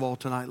last of all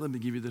tonight, let me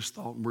give you this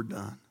thought and we're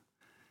done.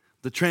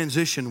 The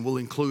transition will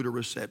include a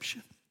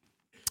reception.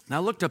 Now I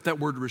looked up that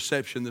word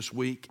reception this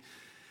week,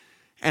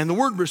 and the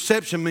word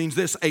reception means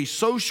this: a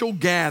social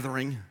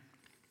gathering,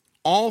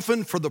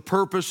 often for the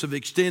purpose of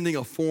extending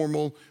a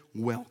formal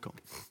welcome.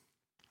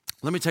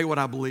 Let me tell you what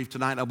I believe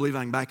tonight. I believe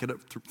I can back it up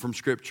from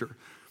Scripture.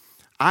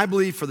 I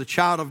believe for the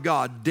child of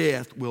God,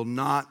 death will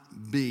not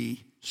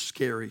be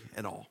scary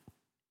at all.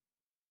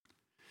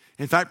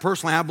 In fact,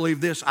 personally, I believe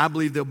this. I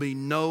believe there'll be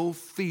no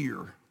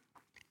fear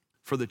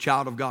for the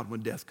child of God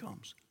when death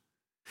comes.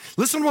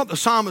 Listen to what the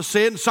psalmist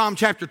said in Psalm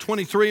chapter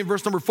 23 and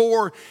verse number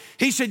 4.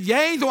 He said,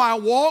 yea, though I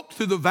walk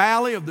through the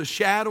valley of the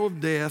shadow of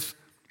death,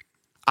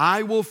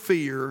 I will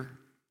fear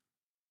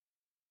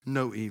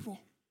no evil,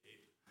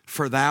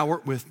 for thou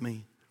art with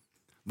me.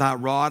 Thy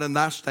rod and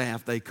thy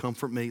staff, they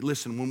comfort me.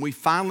 Listen, when we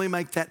finally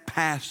make that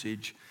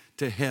passage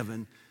to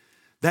heaven,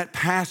 that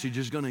passage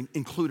is going to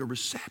include a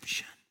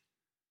reception.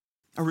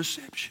 A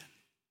reception.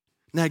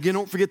 Now again,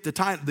 don't forget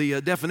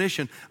the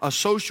definition: a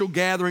social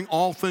gathering,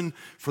 often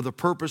for the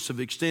purpose of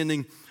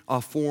extending a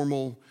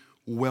formal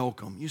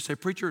welcome. You say,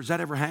 preacher, has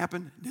that ever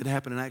happened? It did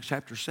happen in Acts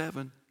chapter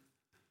 7.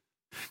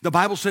 The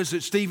Bible says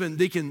that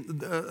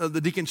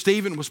the deacon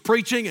Stephen was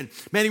preaching, and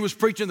man, he was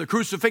preaching the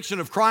crucifixion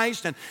of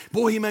Christ, and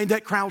boy, he made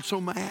that crowd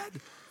so mad.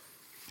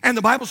 And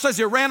the Bible says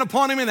they ran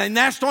upon him and they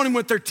gnashed on him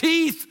with their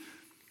teeth.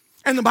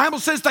 And the Bible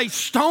says they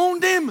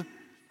stoned him.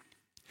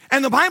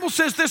 And the Bible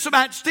says this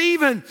about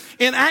Stephen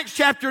in Acts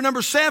chapter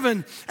number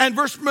 7 and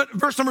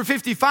verse number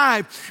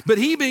 55. But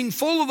he, being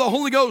full of the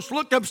Holy Ghost,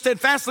 looked up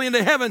steadfastly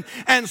into heaven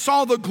and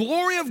saw the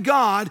glory of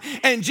God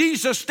and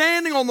Jesus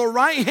standing on the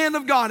right hand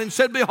of God, and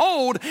said,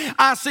 Behold,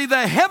 I see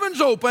the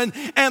heavens open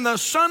and the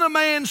Son of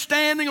Man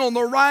standing on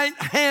the right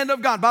hand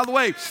of God. By the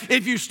way,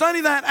 if you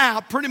study that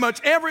out, pretty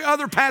much every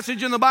other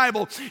passage in the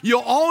Bible,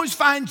 you'll always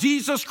find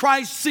Jesus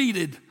Christ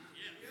seated.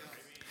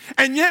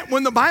 And yet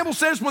when the Bible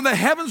says when the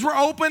heavens were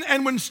open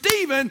and when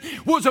Stephen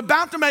was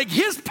about to make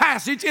his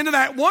passage into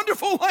that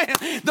wonderful land,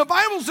 the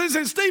Bible says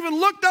that Stephen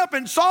looked up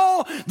and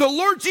saw the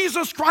Lord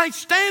Jesus Christ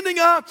standing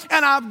up.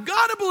 And I've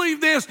got to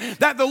believe this,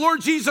 that the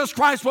Lord Jesus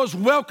Christ was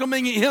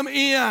welcoming him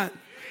in.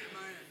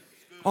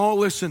 Oh,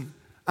 listen,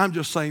 I'm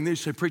just saying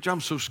this. They say, Preacher,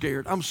 I'm so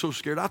scared. I'm so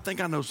scared. I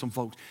think I know some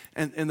folks.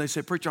 And they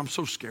say, Preacher, I'm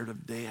so scared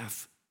of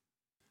death.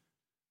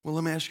 Well,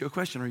 let me ask you a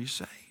question. Are you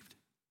saved?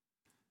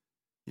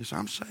 Yes,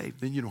 I'm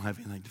saved. Then you don't have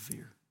anything to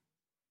fear.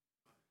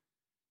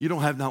 You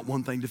don't have not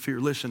one thing to fear.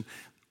 Listen,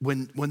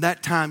 when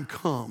that time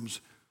comes,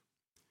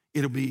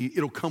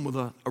 it'll come with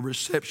a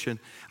reception.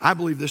 I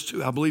believe this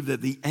too. I believe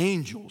that the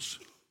angels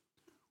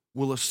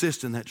will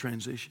assist in that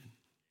transition.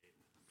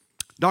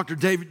 Dr.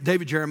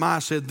 David Jeremiah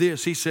said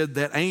this. He said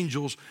that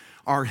angels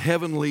are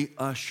heavenly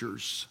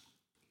ushers.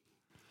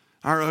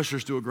 Our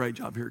ushers do a great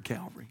job here at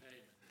Calvary.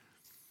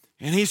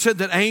 And he said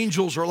that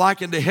angels are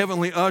likened to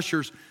heavenly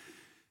ushers.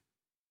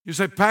 You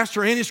say,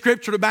 Pastor, any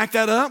scripture to back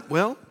that up?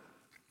 Well,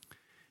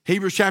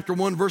 Hebrews chapter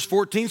 1 verse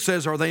 14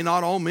 says, Are they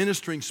not all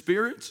ministering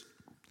spirits,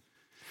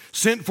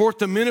 sent forth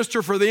to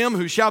minister for them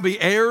who shall be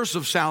heirs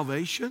of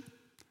salvation?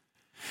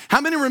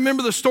 How many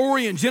remember the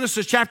story in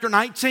Genesis chapter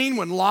 19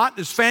 when Lot and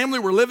his family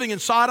were living in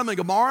Sodom and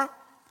Gomorrah?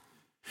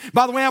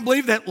 By the way, I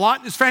believe that Lot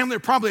and his family are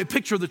probably a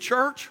picture of the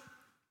church.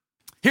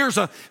 Here's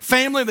a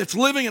family that's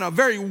living in a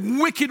very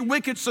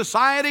wicked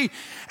society,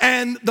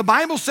 and the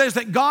Bible says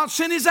that God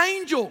sent his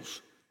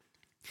angels.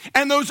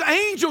 And those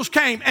angels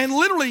came, and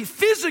literally,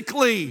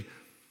 physically,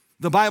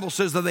 the Bible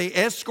says that they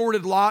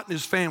escorted Lot and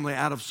his family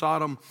out of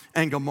Sodom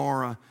and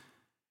Gomorrah,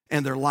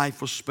 and their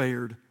life was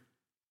spared.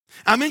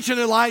 I mentioned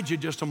Elijah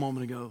just a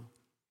moment ago.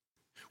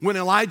 When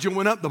Elijah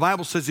went up, the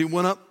Bible says he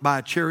went up by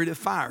a chariot of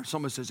fire.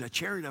 Someone says, a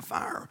chariot of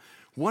fire?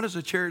 What is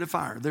a chariot of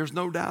fire? There's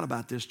no doubt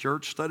about this,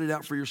 church. Study it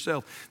out for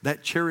yourself.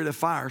 That chariot of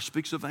fire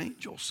speaks of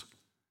angels.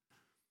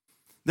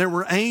 There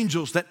were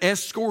angels that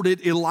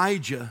escorted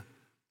Elijah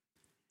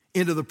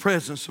into the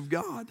presence of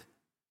God.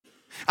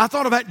 I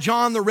thought about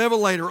John the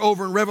Revelator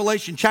over in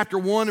Revelation chapter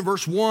 1 and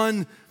verse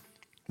 1,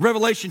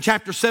 Revelation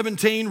chapter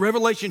 17,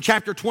 Revelation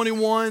chapter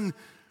 21.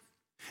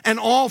 And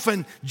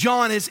often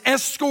John is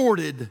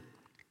escorted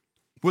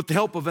with the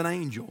help of an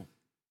angel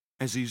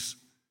as he's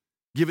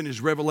given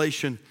his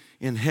revelation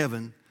in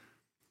heaven.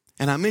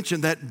 And I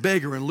mentioned that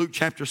beggar in Luke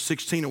chapter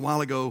 16 a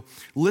while ago.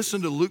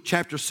 Listen to Luke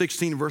chapter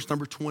 16, verse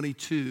number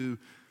 22.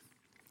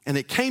 And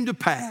it came to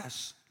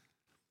pass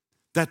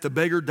that the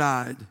beggar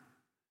died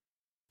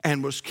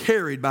and was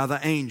carried by the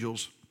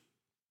angels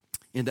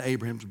into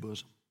Abraham's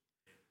bosom.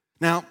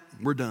 Now,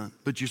 we're done.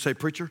 But you say,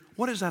 Preacher,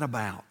 what is that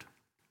about?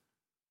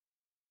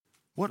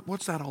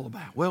 What's that all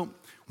about? Well,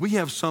 we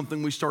have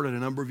something we started a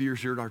number of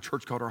years here at our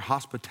church called our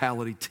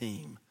hospitality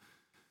team.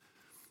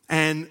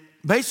 And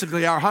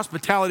basically, our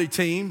hospitality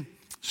team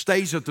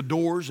stays at the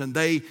doors, and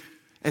they,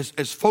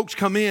 as folks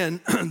come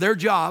in, their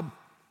job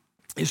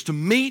is to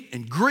meet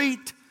and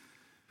greet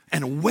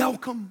and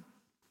welcome.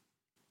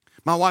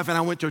 My wife and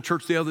I went to a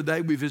church the other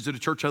day. We visited a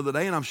church the other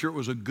day, and I'm sure it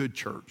was a good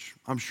church.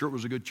 I'm sure it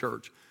was a good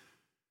church.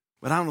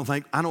 But I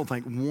don't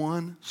think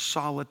one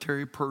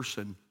solitary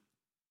person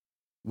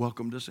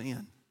welcomed us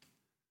in.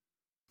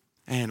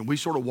 And we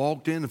sort of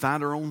walked in and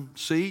found our own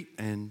seat.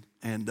 And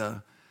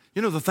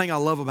you know, the thing I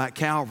love about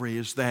Calvary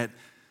is that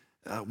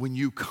when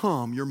you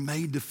come, you're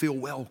made to feel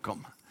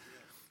welcome.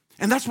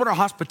 And that's what our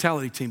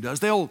hospitality team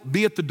does. They'll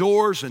be at the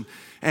doors,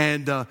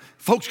 and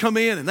folks come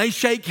in and they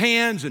shake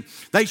hands, and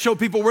they show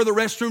people where the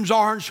restrooms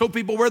are and show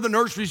people where the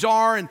nurseries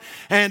are.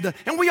 And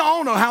we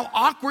all know how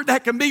awkward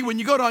that can be when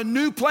you go to a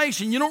new place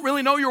and you don't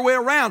really know your way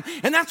around.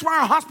 And that's where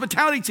our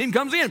hospitality team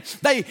comes in.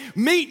 They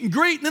meet and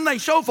greet, and then they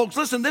show folks,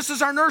 listen, this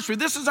is our nursery,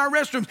 this is our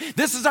restroom,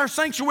 this is our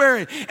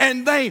sanctuary.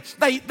 And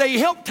they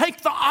help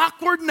take the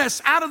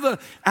awkwardness out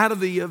of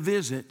the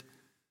visit.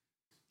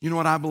 You know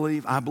what I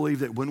believe? I believe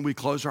that when we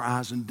close our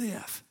eyes in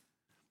death,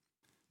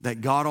 that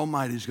God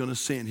Almighty is going to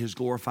send his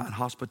glorified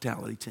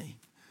hospitality team.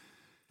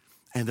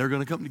 And they're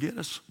going to come to get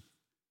us.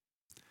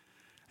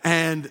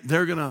 And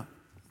they're going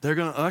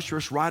to usher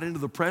us right into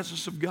the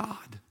presence of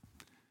God.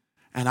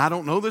 And I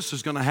don't know this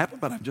is going to happen,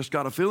 but I've just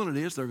got a feeling it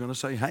is. They're going to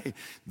say, hey,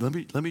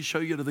 let me show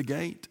you to the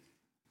gate.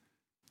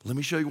 Let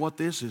me show you what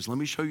this is. Let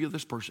me show you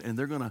this person. And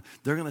they're going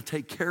to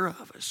take care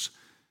of us.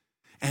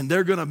 And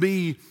they're going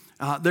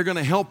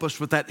to help us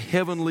with that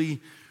heavenly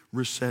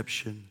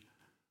reception.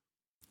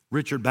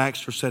 Richard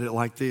Baxter said it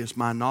like this: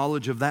 my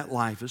knowledge of that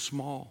life is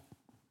small.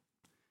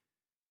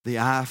 The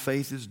eye of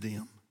faith is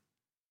dim.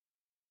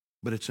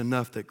 But it's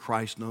enough that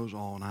Christ knows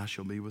all, and I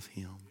shall be with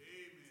him.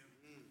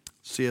 Amen.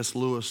 C.S.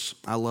 Lewis,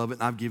 I love it,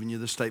 and I've given you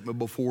this statement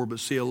before, but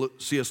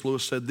C.S.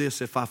 Lewis said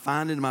this: if I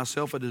find in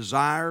myself a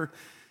desire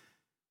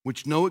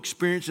which no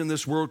experience in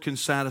this world can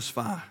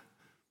satisfy,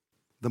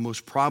 the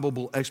most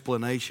probable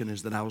explanation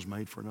is that I was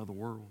made for another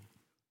world.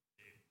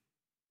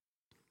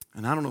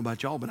 And I don't know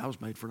about y'all, but I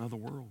was made for another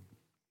world.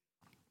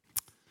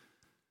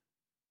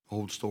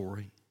 Old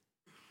story.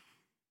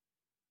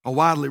 A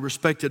widely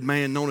respected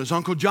man known as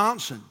Uncle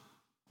Johnson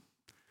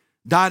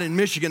died in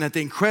Michigan at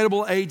the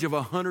incredible age of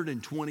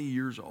 120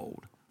 years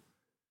old.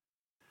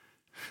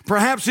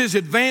 Perhaps his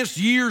advanced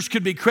years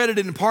could be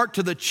credited in part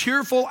to the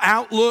cheerful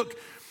outlook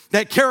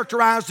that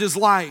characterized his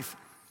life.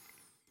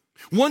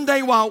 One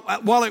day while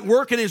at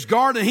work in his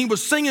garden, he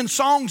was singing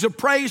songs of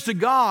praise to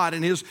God,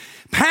 and his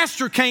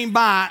pastor came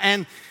by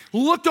and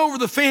looked over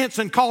the fence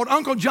and called,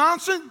 "Uncle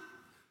Johnson,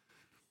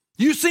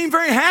 you seem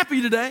very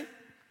happy today."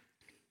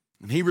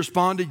 And he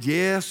responded,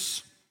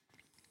 "Yes,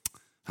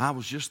 I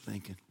was just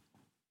thinking."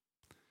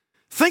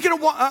 "Thinking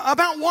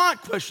about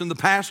what?" questioned the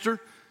pastor.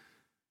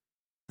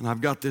 And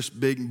I've got this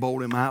big and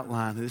bold in my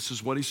outline. This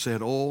is what he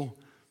said: "Oh,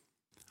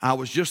 I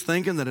was just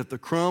thinking that if the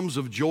crumbs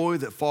of joy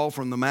that fall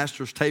from the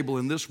master's table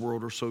in this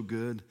world are so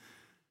good,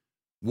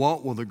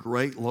 what will the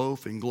great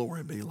loaf in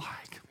glory be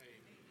like?"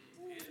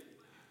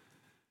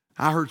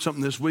 I heard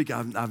something this week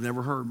I've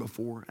never heard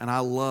before, and I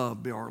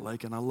love B.R.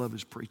 Lakin. I love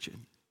his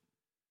preaching.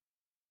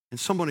 And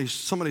somebody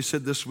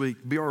said this week,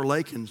 B.R.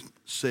 Lakin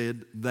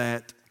said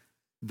that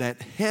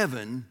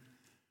heaven,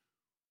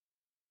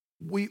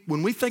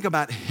 when we think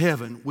about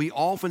heaven, we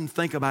often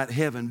think about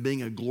heaven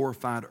being a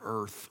glorified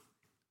earth.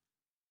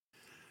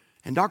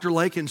 And Dr.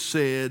 Lakin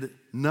said,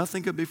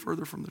 nothing could be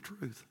further from the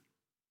truth.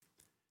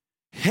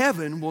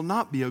 Heaven will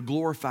not be a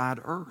glorified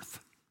earth.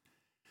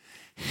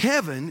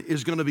 Heaven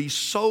is going to be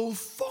so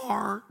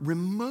far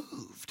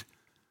removed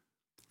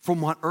from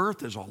what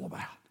earth is all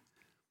about.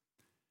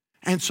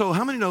 And so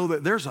how many know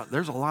that there's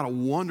a lot of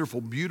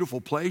wonderful,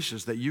 beautiful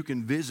places that you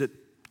can visit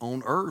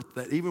on earth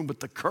that even with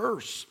the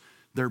curse,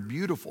 they're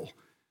beautiful.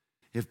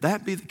 If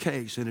that be the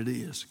case, and it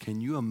is,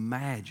 can you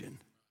imagine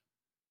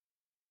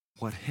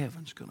what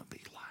heaven's going to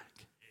be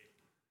like?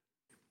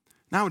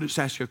 Now I would just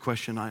ask you a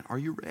question tonight. Are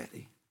you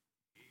ready?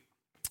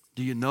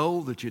 Do you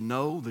know that you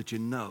know that you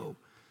know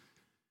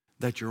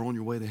that you're on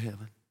your way to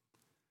heaven?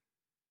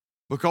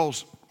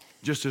 Because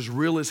just as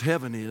real as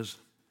heaven is,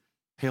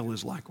 hell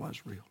is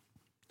likewise real.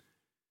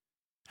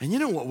 And you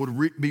know what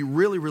would be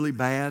really, really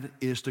bad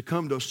is to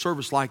come to a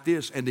service like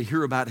this and to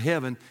hear about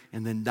heaven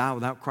and then die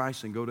without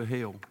Christ and go to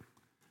hell.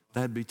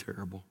 That'd be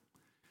terrible.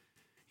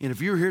 And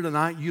if you're here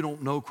tonight, you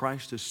don't know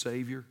Christ as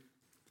Savior,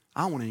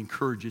 I want to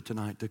encourage you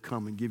tonight to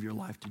come and give your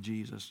life to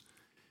Jesus.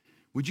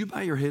 Would you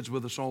bow your heads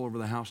with us all over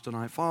the house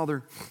tonight?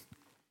 Father,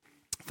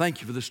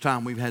 thank you for this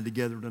time we've had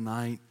together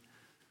tonight.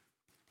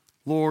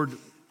 Lord,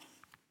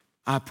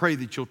 I pray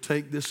that you'll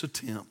take this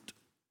attempt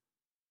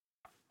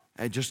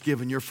at just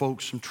giving your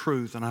folks some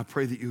truth, and I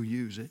pray that you'll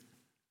use it.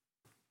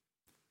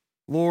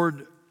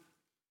 Lord,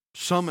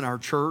 some in our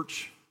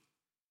church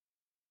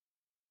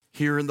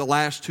here in the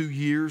last 2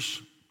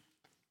 years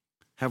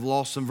have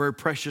lost some very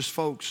precious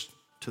folks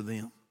to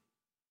them.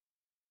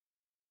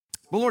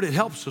 But Lord, it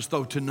helps us,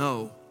 though, to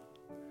know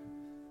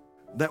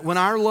that when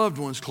our loved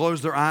ones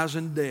closed their eyes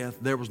in death,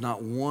 there was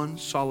not one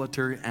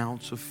solitary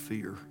ounce of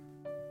fear.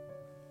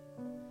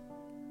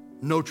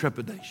 No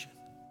trepidation.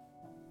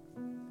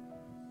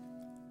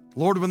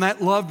 Lord, when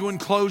that loved one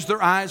closed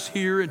their eyes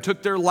here and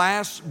took their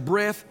last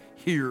breath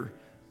here,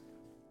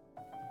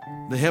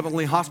 the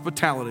heavenly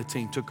hospitality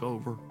team took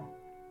over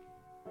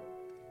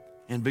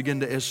and began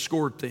to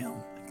escort them,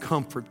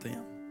 comfort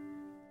them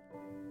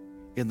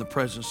in the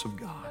presence of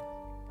God.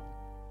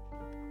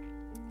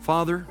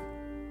 Father,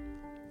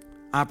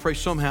 I pray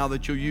somehow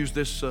that you'll use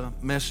this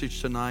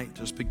message tonight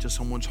to speak to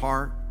someone's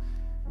heart,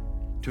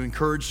 to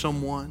encourage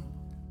someone.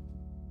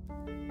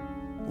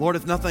 Lord,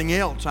 if nothing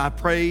else, I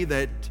pray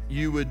that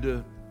you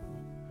would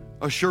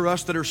assure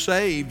us that are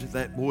saved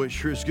that, boy, it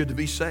sure is good to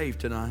be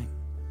saved tonight.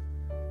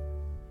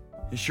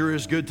 It sure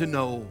is good to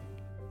know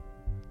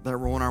that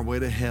we're on our way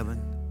to heaven.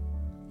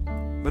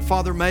 But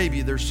Father,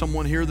 maybe there's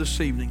someone here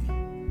this evening,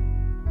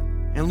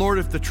 and Lord,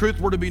 if the truth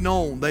were to be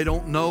known, they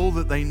don't know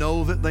that they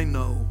know that they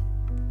know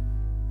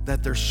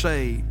that they're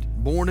saved,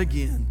 born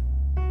again,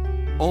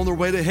 on their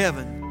way to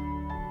heaven.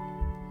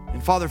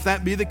 And Father, if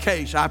that be the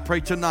case, I pray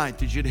tonight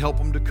that you'd help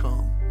them to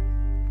come.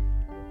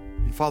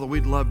 And Father,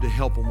 we'd love to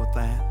help them with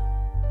that.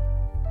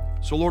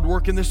 So Lord,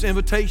 work in this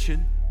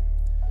invitation.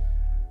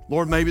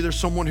 Lord, maybe there's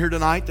someone here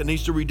tonight that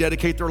needs to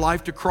rededicate their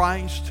life to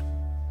Christ.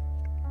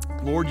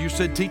 Lord, you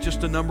said teach us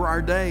to number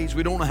our days.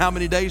 We don't know how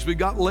many days we've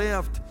got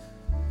left.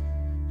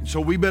 And so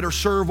we better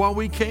serve while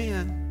we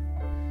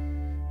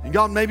can. And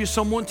God, maybe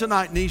someone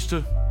tonight needs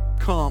to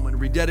come and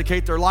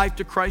rededicate their life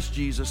to Christ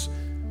Jesus.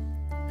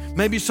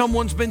 Maybe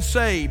someone's been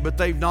saved, but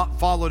they've not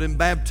followed in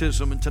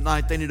baptism, and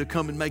tonight they need to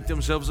come and make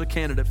themselves a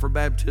candidate for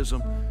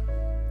baptism.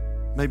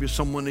 Maybe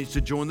someone needs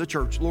to join the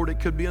church. Lord, it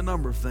could be a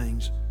number of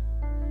things.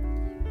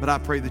 But I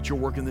pray that you'll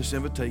work in this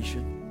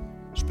invitation.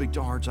 Speak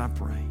to hearts, I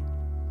pray.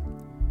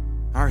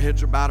 Our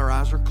heads are bowed, our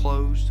eyes are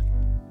closed.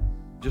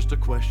 Just a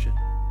question.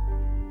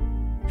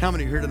 How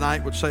many here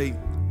tonight would say,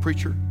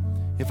 preacher,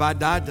 if I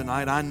died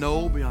tonight, I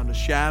know beyond a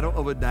shadow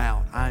of a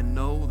doubt, I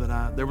know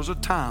that there was a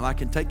time. I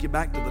can take you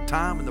back to the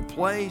time and the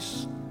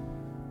place,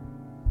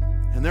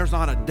 and there's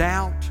not a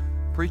doubt.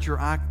 Preacher,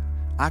 I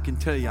can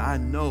tell you, I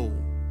know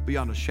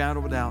beyond a shadow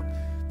of a doubt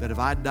that if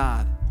I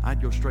died,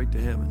 I'd go straight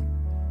to heaven.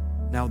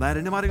 Now, without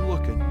anybody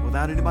looking,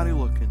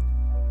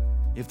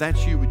 if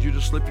that's you, would you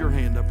just slip your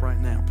hand up right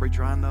now?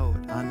 Preacher, I know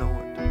it.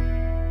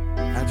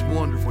 That's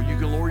wonderful. You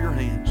can lower your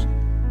hands.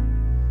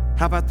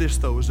 How about this,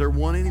 though? Is there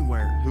one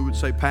anywhere who would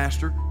say,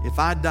 Pastor, if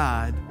I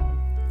died,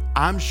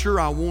 I'm sure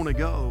I want to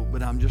go,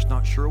 but I'm just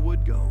not sure I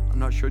would go. I'm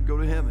not sure I'd go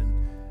to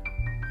heaven.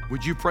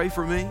 Would you pray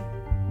for me?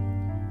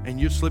 And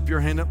you'd slip your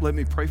hand up, let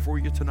me pray for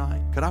you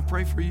tonight. Could I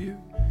pray for you?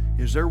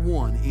 Is there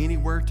one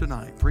anywhere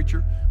tonight?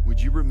 Preacher, would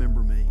you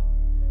remember me?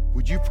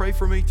 Would you pray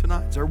for me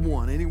tonight? Is there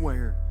one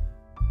anywhere?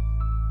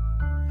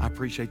 I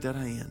appreciate that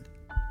hand.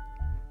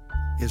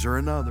 Is there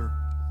another?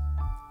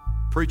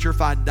 Preacher,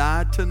 if I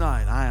died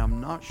tonight, I am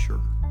not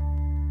sure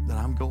that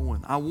I'm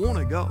going. I want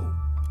to go,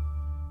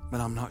 but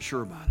I'm not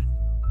sure about it.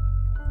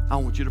 I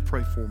want you to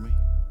pray for me.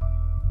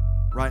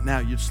 Right now,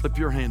 you'd slip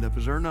your hand up.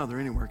 Is there another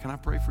anywhere? Can I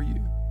pray for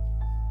you?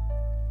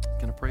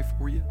 Can I pray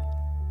for you?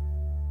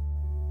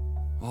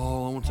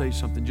 Oh, I want to tell you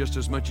something. Just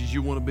as much as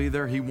you want to be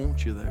there, He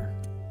wants you there.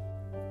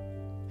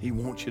 He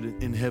wants you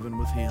in heaven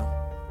with Him.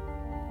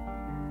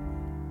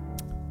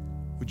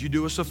 Would you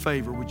do us a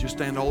favor? Would you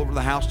stand all over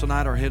the house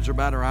tonight? Our heads are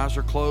bowed, our eyes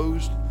are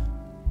closed.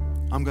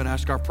 I'm going to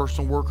ask our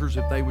personal workers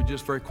if they would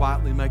just very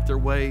quietly make their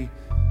way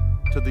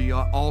to the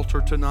altar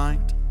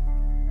tonight.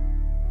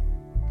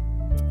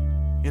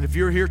 And if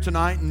you're here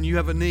tonight and you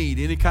have a need,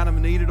 any kind of a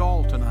need at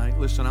all tonight,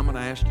 listen, I'm going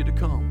to ask you to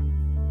come.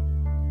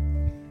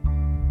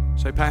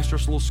 Say, Pastor,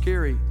 it's a little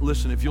scary.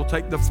 Listen, if you'll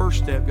take the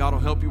first step, God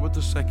will help you with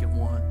the second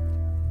one.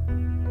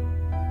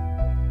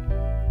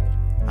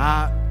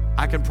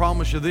 I can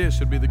promise you this,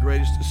 it'll be the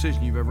greatest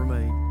decision you've ever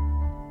made.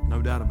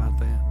 No doubt about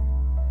that.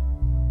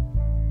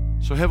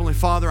 So, Heavenly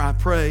Father, I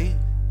pray,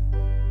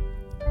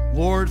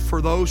 Lord,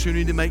 for those who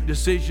need to make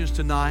decisions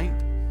tonight,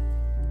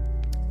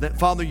 that,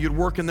 Father, you'd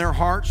work in their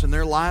hearts and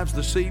their lives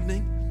this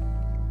evening.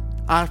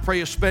 I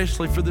pray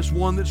especially for this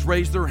one that's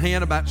raised their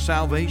hand about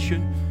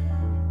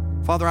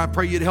salvation. Father, I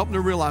pray you'd help them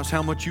to realize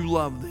how much you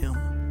love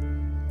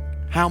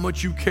them, how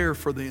much you care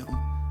for them.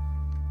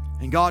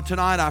 And God,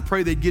 tonight I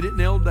pray they'd get it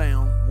nailed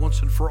down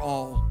once and for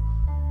all.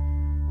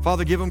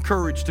 Father, give them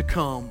courage to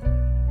come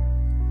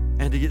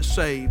and to get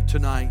saved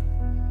tonight.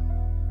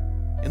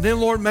 And then,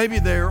 Lord, maybe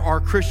there are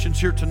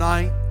Christians here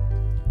tonight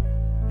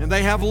and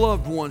they have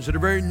loved ones that are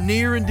very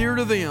near and dear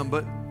to them,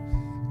 but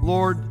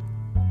Lord,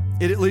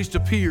 it at least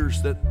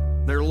appears that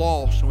they're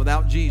lost and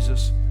without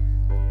Jesus.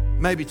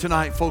 Maybe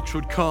tonight folks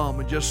would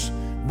come and just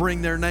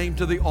bring their name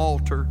to the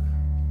altar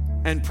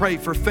and pray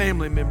for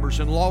family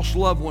members and lost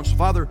loved ones.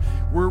 Father,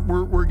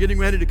 we're getting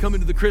ready to come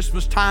into the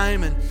Christmas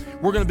time, and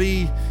we're going to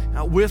be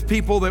with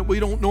people that we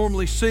don't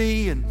normally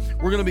see, and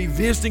we're going to be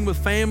visiting with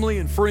family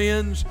and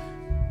friends.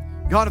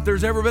 God, if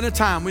there's ever been a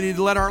time we need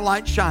to let our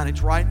light shine,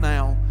 it's right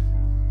now.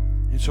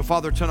 And so,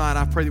 Father, tonight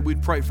I pray that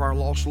we'd pray for our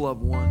lost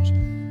loved ones.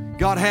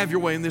 God, have your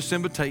way in this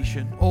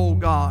invitation. Oh,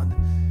 God,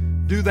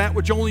 do that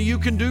which only you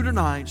can do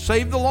tonight.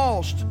 Save the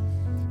lost,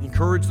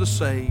 encourage the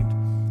saved.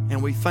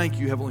 And we thank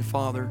you, Heavenly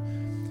Father,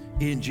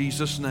 in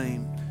Jesus'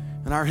 name.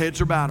 And our heads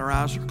are bowed, our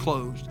eyes are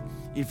closed.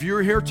 If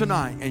you're here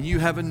tonight and you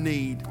have a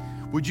need,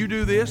 would you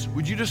do this?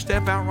 Would you just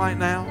step out right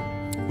now?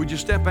 Would you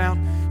step out?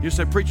 You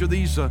say, Preacher,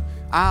 these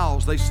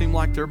aisles, they seem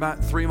like they're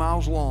about 3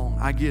 miles long.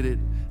 I get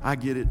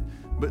it.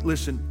 But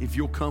listen, if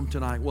you'll come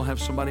tonight, we'll have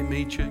somebody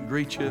meet you,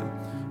 greet you,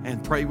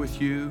 and pray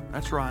with you.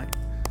 That's right.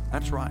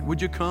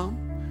 Would you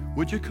come?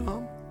 Would you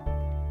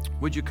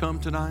come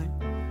tonight?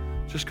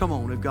 Just come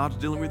on. If God's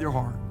dealing with your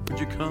heart, would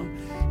you come?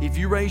 If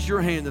you raised your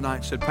hand tonight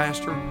and said,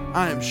 Pastor,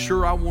 I am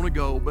sure I want to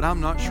go, but I'm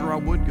not sure I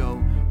would go,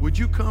 would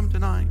you come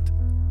tonight?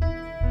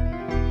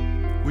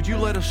 Would you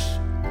let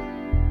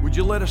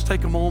us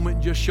take a moment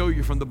and just show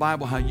you from the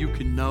Bible how you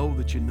can know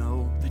that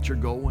you're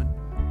going?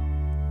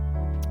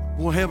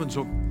 Well,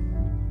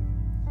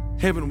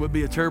 heaven would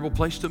be a terrible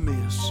place to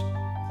miss.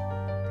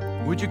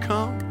 Would you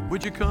come?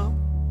 Would you come?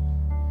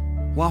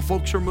 While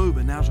folks are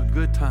moving, now's a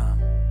good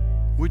time.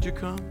 Would you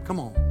come? Come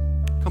on.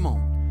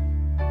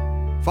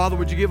 Father,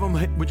 would you give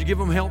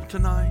them help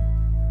tonight?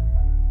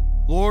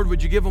 Lord,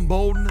 would you give them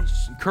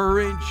boldness and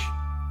courage?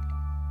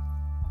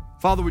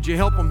 Father, would you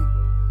help them,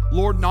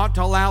 Lord, not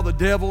to allow the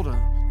devil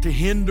to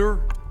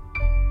hinder?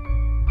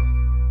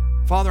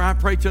 Father, I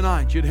pray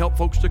tonight you'd help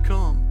folks to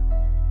come.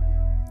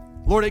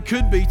 Lord, it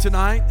could be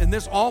tonight, and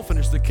this often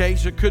is the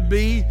case, it could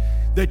be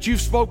that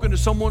you've spoken to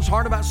someone's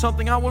heart about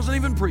something I wasn't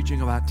even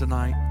preaching about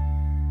tonight.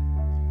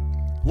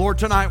 Lord,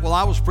 tonight while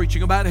I was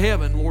preaching about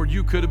heaven, Lord,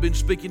 you could have been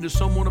speaking to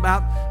someone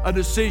about a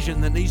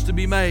decision that needs to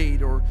be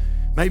made, or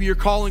maybe you're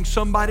calling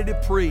somebody to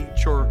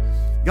preach, or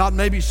God,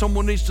 maybe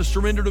someone needs to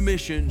surrender to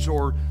missions,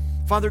 or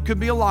Father, it could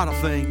be a lot of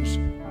things.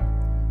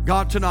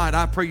 God, tonight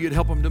I pray you'd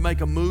help them to make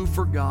a move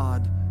for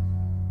God.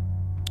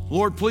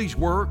 Lord, please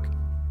work.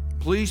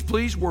 Please,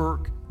 please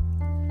work.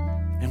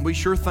 And we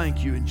sure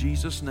thank you in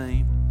Jesus'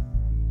 name.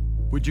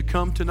 Would you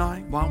come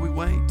tonight while we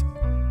wait?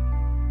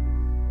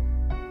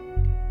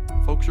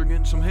 Folks are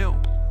getting some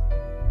help.